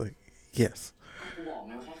I was like, yes. กูบอกไ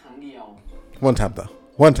งว่าแค่ครั้งเดียว One time, though.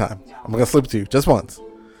 One time. I'm going to sleep with you just once. หรือ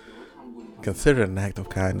ว่าทำบุญ Consider it an act of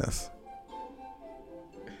kindness.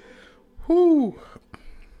 Whew.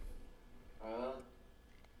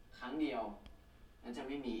 ครั้งเดียวแล้วจะไ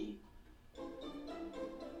ม่มีอีก มึง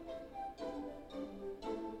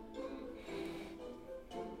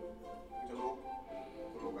จะลุก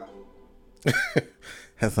กูลุกอ่ะ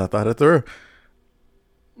Has not thought it through.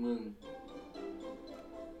 มึง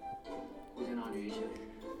กูจะนอนอยู่เฉย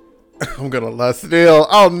I'm going to lie still.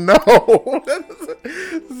 Oh, no. บอกมึ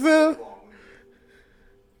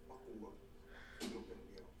งว่ากูอ่ะลุกอย่าง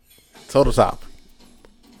เดียว Total stop.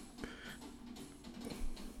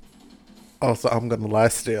 Also, I'm going to lie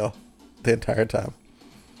still the entire time.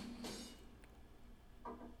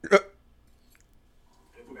 เ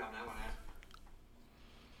ดี๋ยวกูไปอาบน้ำก่อนนะ ๆ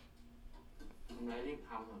ทำไรรีบ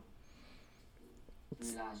ทำเถอะเว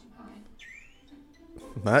ลาชิบหาย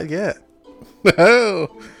Not yet. No.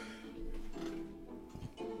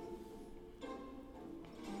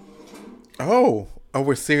 Oh,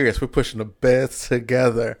 we're serious. We're pushing the beds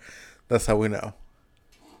together. That's how we know.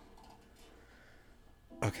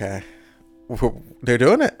 Okay. They're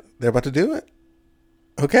doing it. They're about to do it.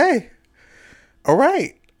 Okay. All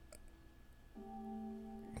right.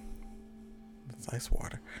 It's ice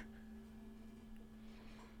water.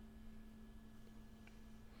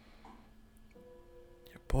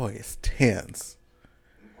 Your boy is tense.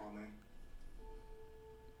 มึงพร้อมไหม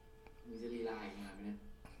มึงจะลีลาอีกนานไหมเนี่ย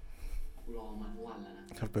กูรอมาทุกวันแล้วนะ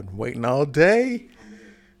I've been waiting all day. ทำไปเลย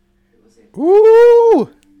เดี๋ยวก็เสร็จ Ooh.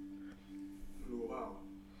 รู้เปล่า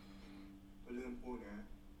ว่าเรื่องพูดนะ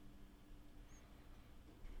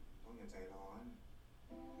ต้องอย่าใจร้อน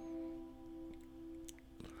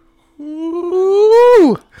Ooh.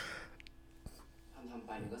 ทำไ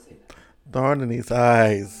ปเดี๋ยวก็เสร็จอะ Darn in his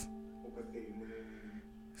eyes. ปกติมึง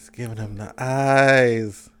He's giving him the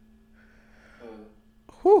eyes. เออ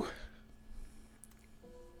Whew.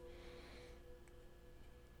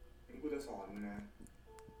 งั้นกูจะสอนมึงนะ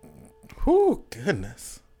Whew. Goodness.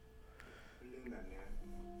 เรื่องแบบเนี้ย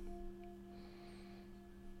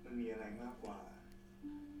มันมีอะไรมากกว่า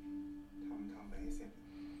ทำไปให้เสร็จ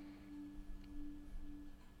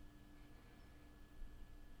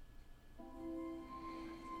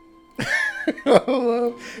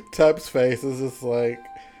Type's face is just like,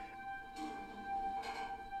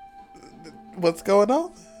 what's going on?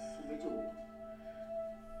 กูไม่จูบ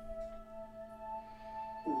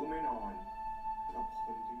กูก็ไม่นอนกับค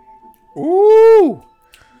นที่ไม่ให้กูจูบ Ooh.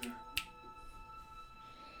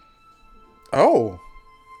 Oh.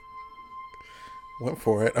 Went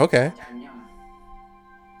for it. Okay. ใจมึงยังอะ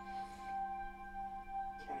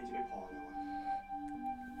แค่นี้จะไม่พอแล้วอะ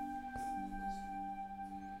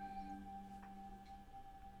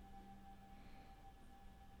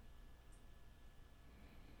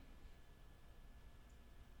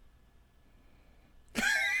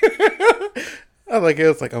I like it.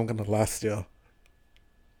 It's like, I'm going to lie still.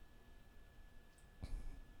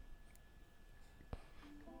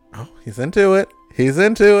 Oh, he's into it. He's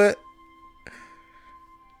into it.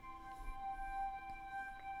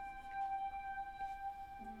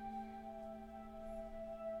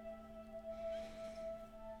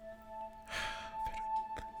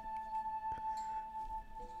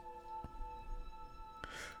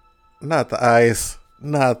 Not the ice.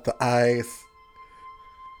 Not the ice.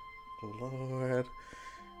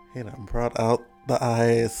 He done brought out the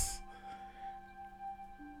eyes.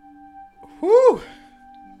 Whew.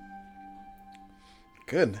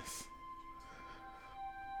 Goodness.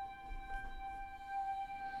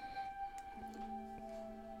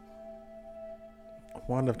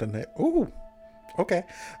 One of the ooh. Okay.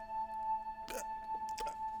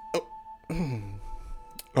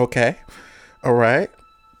 Okay. All right.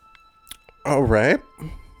 All right.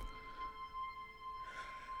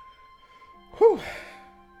 Whew.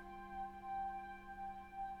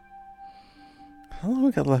 How long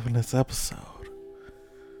we got left in this episode?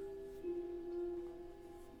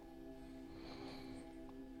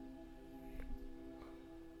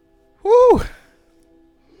 Woo!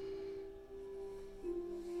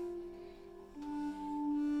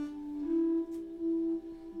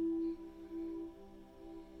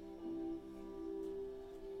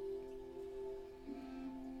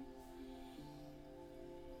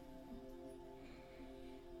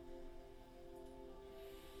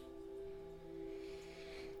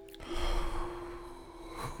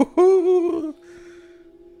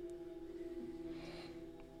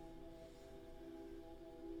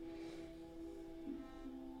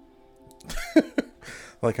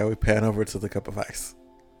 Like how we pan over to the cup of ice.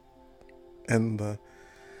 And the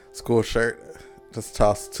school shirt just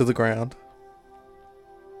tossed to the ground.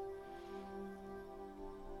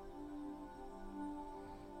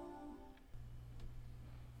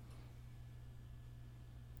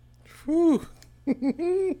 Whew.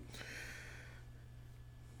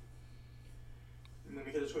 มึงไม่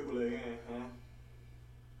คิดจะช่วยกูเลยไงฮะ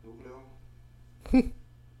ลุกเร็ว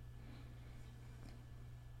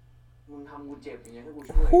มึงทำกูเจ็บอย่างเงี้ยให้กู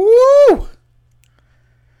ช่วย Woo!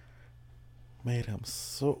 Made him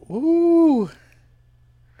so. Ooh.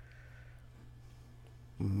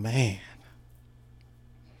 Man.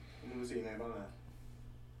 มึงรู้สึกยังไงบ้างอะ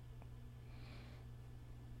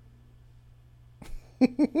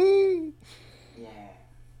แย่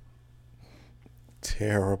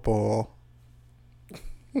Terrible.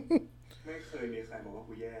 ไม่เคยมีใครบอกว่า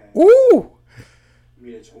กูแย่ Ooh. มี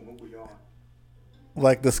แต่ชมว่ากูยอด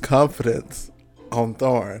Like this confidence on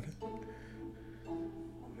Thorn.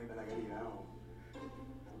 ไม่เป็นไรก็ดีแล้ว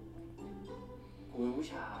กูเป็นผู้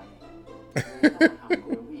ชายมึงไม่ต้องมาทำกู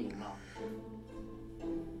เป็นผู้หญิงหรอก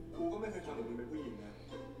กูก็ไม่เคยทำกับมึงเป็นผู้หญิงนะ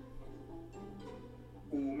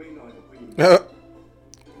กูไม่นอนกับผู้หญิง เพ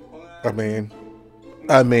ราะงั้น I mean. ไ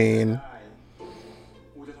ด้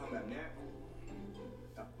กูจะทำแบบเนี้ย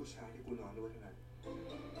กับผู้ชายที่กูนอนด้วยเท่านั้น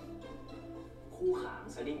คู่ขาง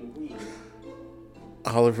สดิ้งเป็นผู้หญิง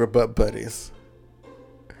All of your butt buddies.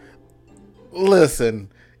 Listen,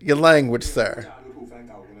 your language, จ่า sir. ดูถูกแฟนเ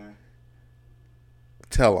ก่ากูนะ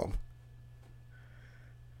Tell him.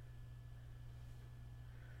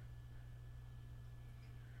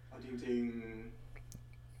 เอาจริง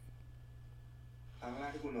ๆครั้งแรก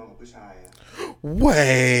ที่กูนอนกับผู้ชายอะ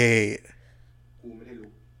Wait. กูไม่ได้ลุ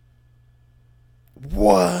ก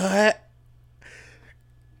What?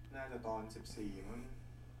 น่าจะตอน 14 มั้ง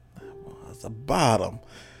That's the bottom.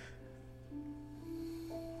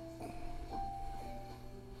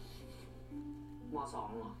 มสอง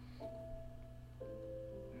เหรอ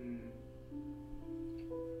อืม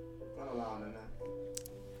ก็ราวๆนั้นนะ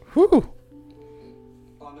Whew.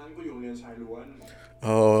 ตอนนั้นกูอยู่โรงเรียนชายล้วน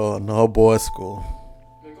Oh, no boy school.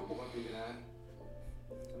 มันก็ปกตินะ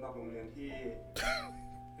สำหรับโรงเรียนที่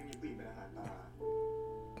ไม่มีผู้หญิงเป็นอาหารตา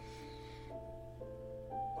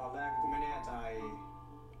ตอนแรกกูไม่แน่ใจ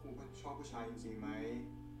กูก็ชอบผู้ชายจริงๆไหม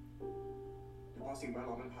หรือเพราะสิ่งแวด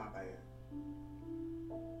ล้อมมันพาไปอะ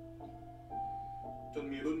จน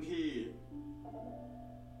มีรุ่นพี่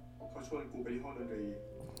เขาชวนกูไปที่ห้องดนตรี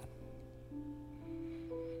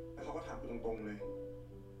แล้วเขาก็ถามกูตรงๆเลย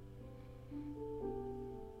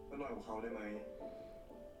ว่านอนกับเขาได้ไหม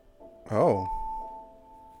Oh.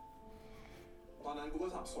 ตอนนั้นกูก็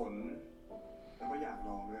สับสนแล้วก็อยากล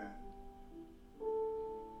องด้วย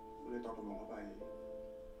กูเลยตอบตกลงเข้าไป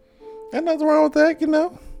Ain't nothing wrong with that, you know.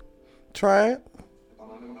 Try it. แต่ตอน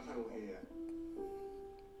นั้นมันก็ไม่ค่อยโอเคอะ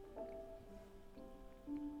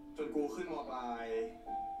จนกูขึ้นม.ปลาย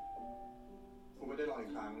กูก็ได้ลองอี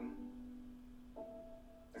กครั้ง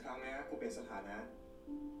แต่ครั้งนี้กูเปลี่ยนสถานะ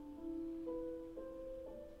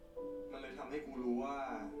มันเลยทำให้กูรู้ว่า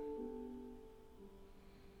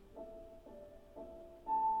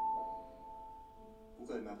กูเ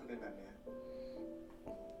กิดมาเพื่อเป็นแบบเนี้ย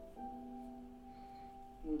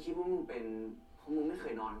มึงคิดว่ามึงเป็นเพราะมึงไม่เค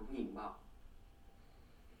ยนอนกับผู้หญิงเปล่า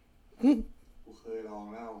กูเคยลอง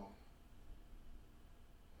แล้ว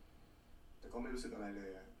แต่ก็ไม่รู้สึกอะไรเลย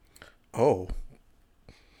อะ Oh.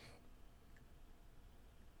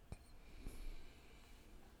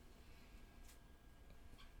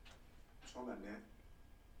 ก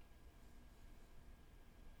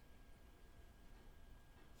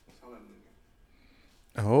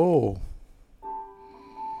Oh.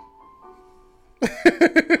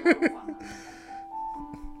 ฟังอะ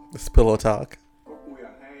This pillow talk. ก็กูอย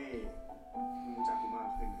ากให้มึงรู้จักกูมาก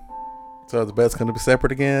ขึ้น So the bed's gonna be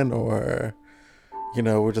separate again, or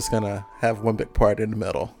we're just gonna have one big part in the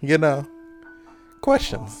middle.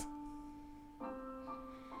 Questions.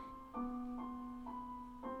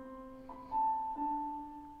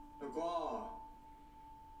 แล้วก็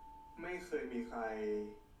ไม่เคยมีใคร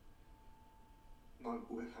นอน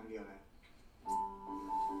กูแค่ครั้งเดียวนะ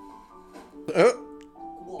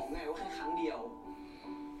กูบอกไงว่าแค่ครั้งเดียว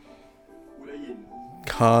กูได้ยิน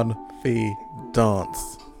Confidence.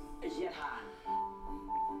 ไอ้เหี้ยทาน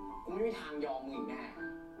กูไม่มีทางยอมมึงอีกแน่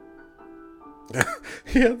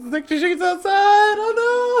He has the picture sheets outside. Oh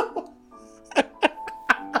no.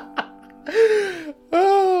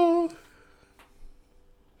 Oh.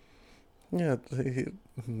 Yeah.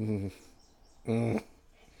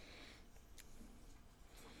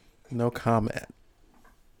 No comment.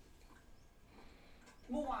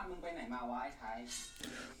 เมื่อวานมึงไปไหนมาวะไอ้ไทย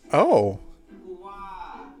Oh. กูว่า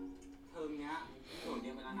เทอมเนี้ยโดดเรี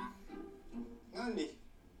ยนไปแล้วนะ นั่นดิ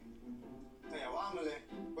แต่อย่าว่ามันเลย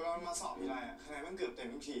เวลามันมาสอบทีไรอะคะแนนมันเกือบเต็ม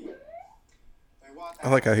ทุกทีไม่ว่าแต่ I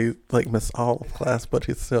like how he missed all of class, but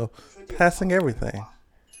he's still passing everything.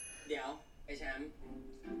 เดี๋ยวไอ้แชมป์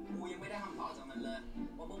กูยังไม่ได้คำตอบจากมันเลย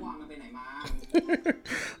ว่าเมื่อวานมันไปไหนมา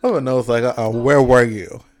Everyone knows, where were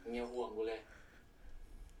you? มึงอย่าห่วงกูเลย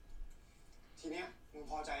ทีเนี้ยมึง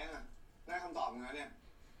พอใจยังอะได้คำตอบมึงแล้วเนี่ย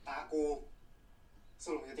ตากูส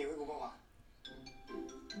รุปจะติวให้กูป่าวะ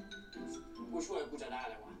กูช่วยกูจะได้อะ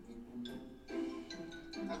ไรวะ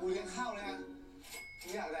แต่กูเลี้ยงข้าวเลยนะมึ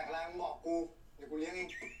งอยากแดกอะไรมึงบอกกู เดี๋ยวกูเลี้ยงเอง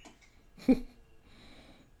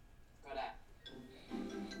ก็ได้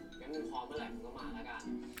งั้นมึงพร้อมเมื่อไหร่มึงก็มาแล้วกัน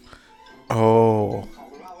Oh. ขอบ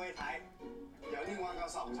คุณมากเว้ยไทย เดี๋ยว1 วันก่อน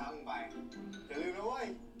สอบเช้ามึงไป อย่าลืมนะเว้ย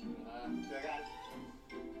เออ เจอกัน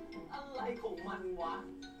อะไรของมันวะ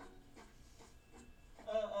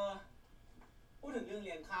พูดถึงเรื่องเ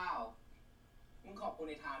ลี้ยงข้าว มึงขอบคุณ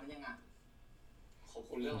ในทานมันยังอ่ะ ขอบ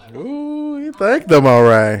คุณเรื่องอะไรวะ Ooh, you thanked them all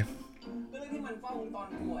right. เรื่องที่มันเฝ้ามึงตอน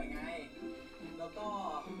ป่วยไง แล้วก็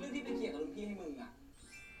เรื่องที่ไปเกี่ยวกับรุ่นพี่ให้มึงอ่ะ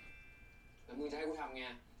แล้วมึงจะให้กูทำไง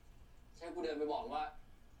ใช่กูเดินไปบอกว่า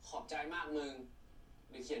ขอบใจมากมึง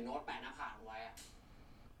หรือเขียนโน้ตแปะหน้าผากไว้อะ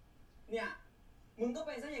เนี่ย มึงก็เ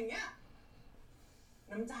ป็นซะอย่างเงี้ย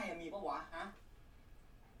น้ำใจอะมีปะวะฮะ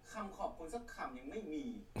คำขอบคุณสักคำยังไม่มี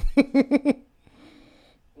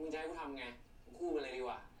มึงจะให้กูทำไงกูคู่มันเลยดีก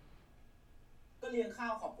ว่า ก็เลี้ยงข้า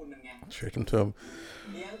วขอบคุณมันไง Treat him to him.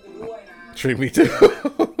 เลี้ยงกูด้วยนะ Treat me too.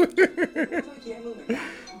 ช่วยเคียร์มึงเหมือนกัน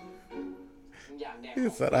มึงอยากแดก He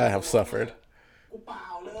said I have suffered. กูเปล่า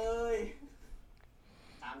เลย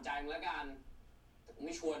ตามใจมึงแล้วกัน แต่กูไ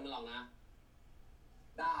ม่ชวนมันหรอกนะ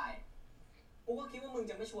ได้ กูก็คิดว่ามึง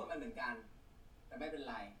จะไม่ชวนมันเหมือนกัน แต่ไม่เป็น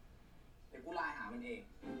ไร เดี๋ยวกูไลน์หามันเอง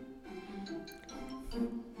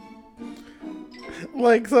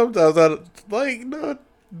Sometimes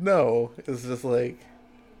no. It's just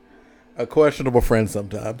a questionable friend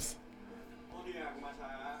sometimes. โทษทีนะกูมาช้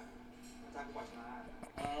าอาจารย์กูบอกช้า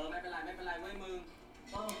ไม่เป็นไรเว้ยมึง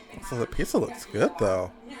So the pizza looks good though.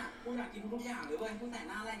 เนี่ยกูอยากกินทุกอย่างเลยเว้ยตั้งแต่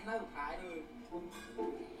หน้าแรกถึงหน้าสุดท้ายเลย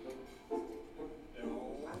เดี๋ยว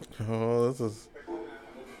Oh, this is. ไปเข้า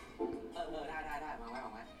ห้องน้ำก่อน ได้วาง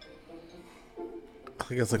ไว้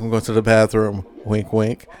I guess I'm going to the bathroom. Wink,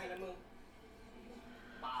 wink. ว่าไงนะมึง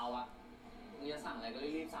เปล่าอ่ะ มึงจะสั่งอะไรก็รี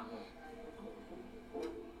บสั่งเลย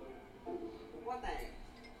ว่าแต่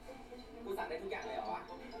กูสั่งได้ทุกอย่างเลยเหรอวะ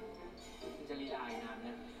มึงจะลีลาอีกนานเ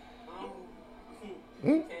นี่ยเอ้าโอเค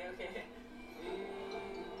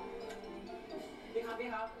พี่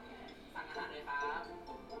ครับ สั่งอาหารเลยครับ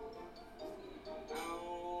เอา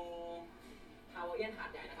ฮาวายเอียนถาด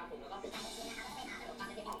ใหญ่นะครับผมแล้วก็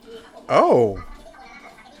Oh.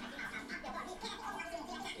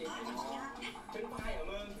 เป็นไฟเหรอ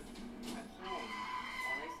มึงเอา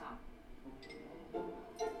ไรสับ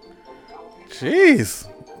Jeez.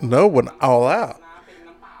 No one all out. เป็น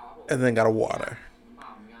น้ำเปล่าครับผม And then got a water. น้ำเปล่า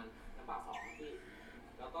เหมือนกันน้ำเปล่า2พี่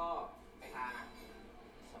แล้วก็ไปทาน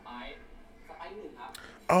สไปซ์1ครับ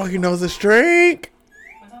Oh, he knows his drink.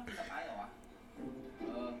 มันชอบกินสไปซ์เหรอวะ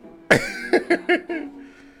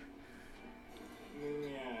มึงเ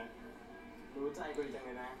นี่ยรู้ใจกูดีจังเล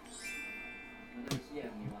ยนะ มันต้องเครียด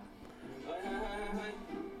มีวะเฮ้ย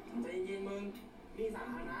ใจเย็นมึงนี่สา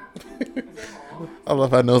ธารณะไม่ใช่หรอ I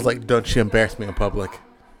love how he knows, don't you embarrass me in public.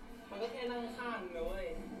 มันก็แค่นั่งข้างๆเลยเว้ย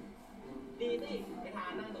ดีสิไปทา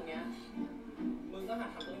นนั่งตรงเนี้ยมึงก็หัด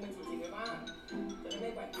ทำตรงนี้เป็นชินๆไว้บ้างจะได้ไม่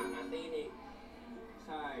แกว่งปากหาตีนอีก ใ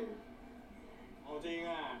ช่ เอาจริง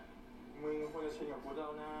อ่ะ มึงควรจะชินกับกูแล้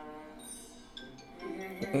วนะ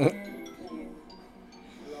เ ไ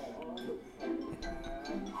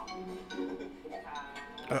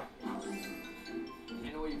อ้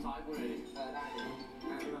โนหยิบซอสให้กูเลยดิได้เลย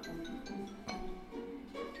นี่ป่ะ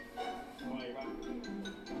อะไรบ้าง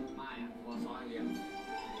ไม่อะกูเอาซอสเลี้ยง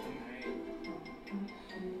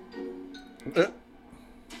เอ๊ะ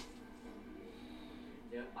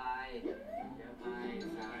เยอะไป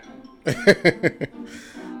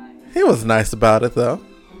He was nice about it though.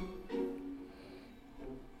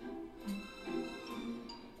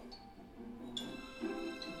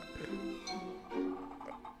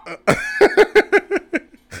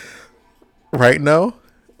 Right? No,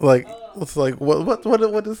 like it's like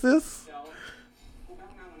what is this? เดี๋ยวกูไป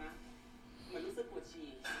ห้องน้ำก่อนนะเหมือนรู้สึกปวดฉี่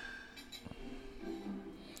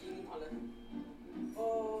กินก่อนเลยโอ้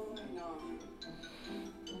ยนอน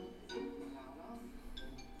หนาวเนาะ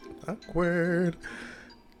Awkward.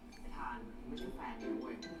 ทานไม่ใช่แฟนเลยเว้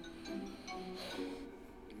ย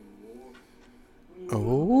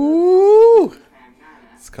Oh, แฟนง่ายแหล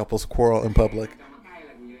ะ this couple's quarrel in public. จะมาใกล้อะไ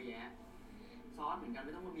รกูเยอะแยะซอสเหมือนกันไ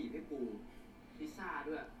ม่ต้องมาบีบให้กูพิซซ่า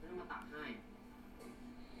ด้วยไม่ต้องมาตักให้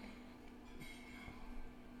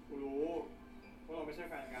กูรู้ว่าเราไม่ใช่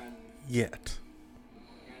แฟนกัน Yet.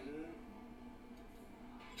 งั้น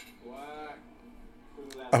ว่ากู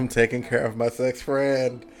ดูแล I'm taking care of my sex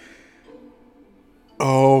friend.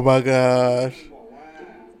 Oh my gosh. บอกว่า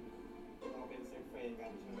เราเป็นเซ็กเฟรนด์กั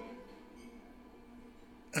นใช่ไหม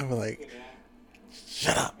I'm like, คืนเนี้ย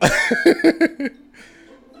shut up.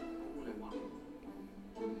 พูดเลยวะ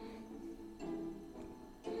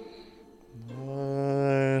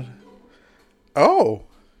What? Oh.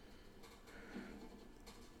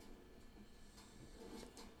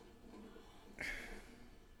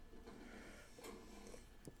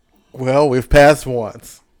 Well, we've passed once.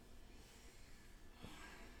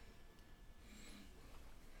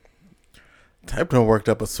 Type done worked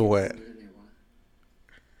up a sweat. เรื่องไหนวะ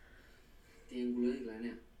เตียงกูเลยอีกแล้วเ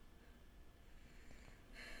นี่ย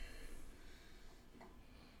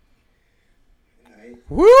ไหน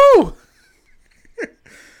Woo!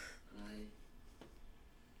 อะไร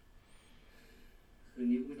คืน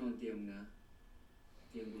นี้กูไปนอนเตียงมึงนะ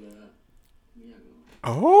เตียงกูเลยอะไม่อยากนอน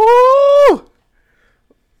Oh.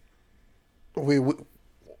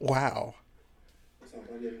 Wow. สองต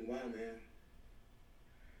อนเย็นมึงว่างไหม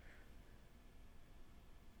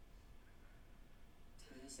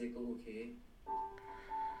ถ้าจะเซ็กก็โอเค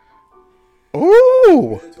Ooh.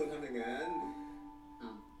 ไม่ได้ชวนทำอย่างนั้น อ้า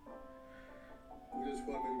ว กูจะช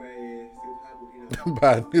วนมึงไปซื้อผ้าปูที่นอน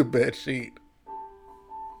Buy a new bed sheet.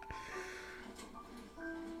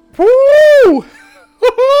 Woo!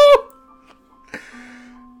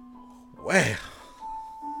 Wow.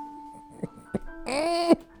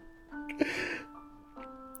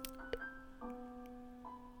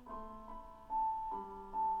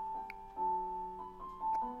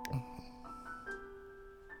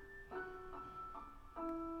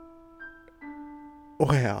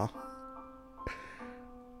 Well,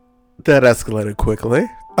 that escalated quickly. จะ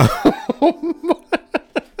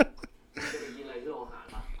ไปกินอะไรที่โรงอาหาร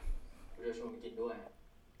ปะกูจะชวนไปกินด้วย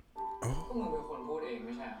ก็มึงเป็นคนพูดเองไ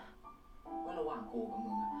ม่ใช่เหรอว่าระหว่างกูกับ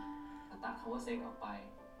มึงอะถ้าตัดคำว่าเซ็กออกไป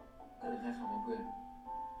ก็เหลือแค่คำว่าเพื่อน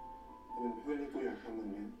เป็นเพื่อนที่กูอยากทำอย่าง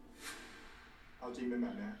นี้ยเอาจริงเป็นแบ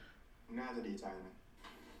บเนี้ยมึงน่าจะดีใจนะ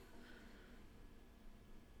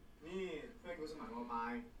นี่เพื่อนกูสมัครมาปลา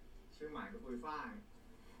ยชื่อหมายก็คุยฝ้าย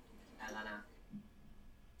แต่ละนะ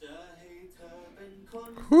จะให้เธอเป็นคน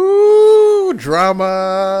Woo!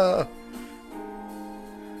 Drama.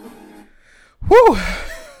 Woo!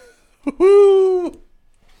 Woo!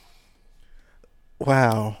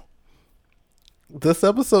 Wow. This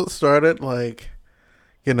episode started like,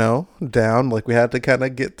 down. Like we had to kind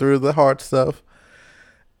of get through the hard stuff.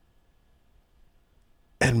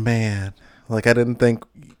 And man, like I didn't think,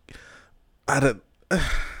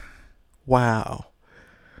 wow.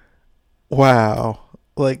 Wow.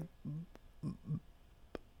 Like,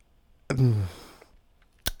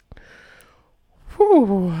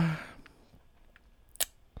 whew.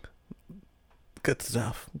 Good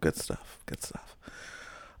stuff. Good stuff. Good stuff.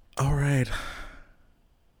 All right.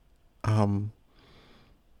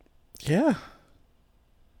 Yeah.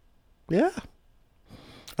 Yeah.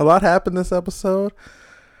 A lot happened this episode.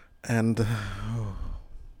 And I'm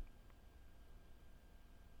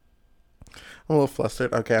a little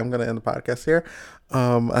flustered. Okay, I'm going to end the podcast here.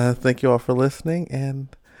 Thank you all for listening,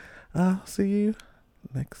 and I'll see you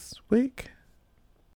next week.